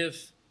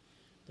creative,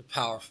 the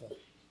powerful.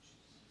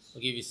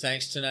 We'll give you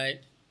thanks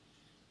tonight.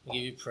 We'll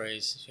give you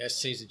praise.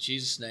 Yes, in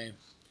Jesus' name.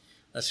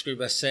 Let's agree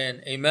by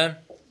saying amen.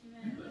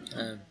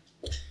 Amen.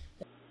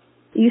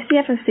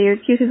 UCF of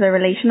Syracuse is a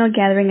relational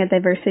gathering of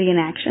diversity in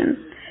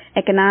action.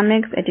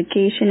 Economics,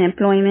 education,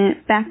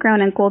 employment,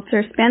 background, and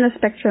culture span the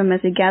spectrum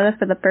as we gather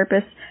for the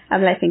purpose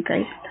of life in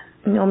Christ.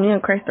 You know, me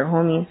and Christ are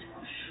homies.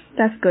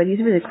 That's good. He's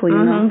really cool,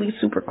 you know. We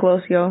super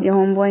close, yo. Your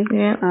homeboy?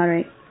 Yeah. All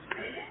right.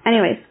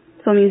 Anyways,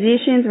 so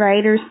musicians,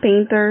 writers,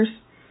 painters.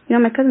 You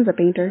know, my cousin's a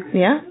painter.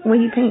 Yeah? What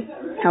do you paint?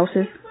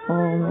 Houses.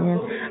 Oh, man.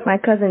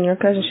 Your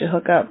cousin should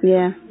hook up.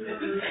 Yeah.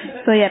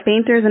 So, yeah,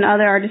 painters and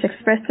other artists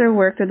express their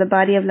work through the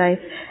body of life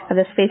of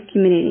this faith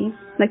community,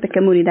 like the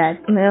comunidad.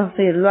 Yeah, so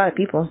there's a lot of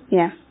people.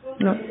 Yeah.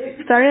 No.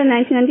 Started in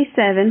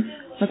 1997.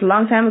 That's a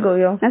long time ago,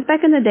 yo. That's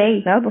back in the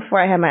day. That was before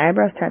I had my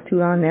eyebrows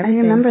tattooed on and I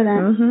everything. remember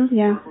that. Mm-hmm.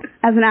 Yeah.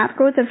 As an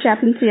outgrowth of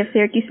chaplaincy of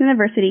Syracuse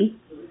University,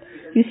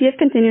 UCF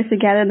continues to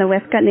gather in the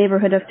Westcott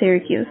neighborhood of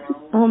Syracuse.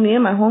 Oh, me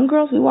and my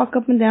homegirls, we walk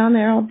up and down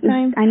there all the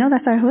time. I know,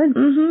 that's our hood.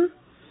 Mm-hmm.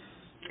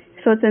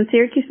 So it's in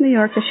Syracuse, New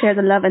York to share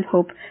the love and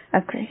hope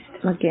of Christ.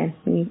 Again,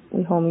 we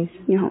homies.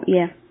 You know,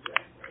 yeah.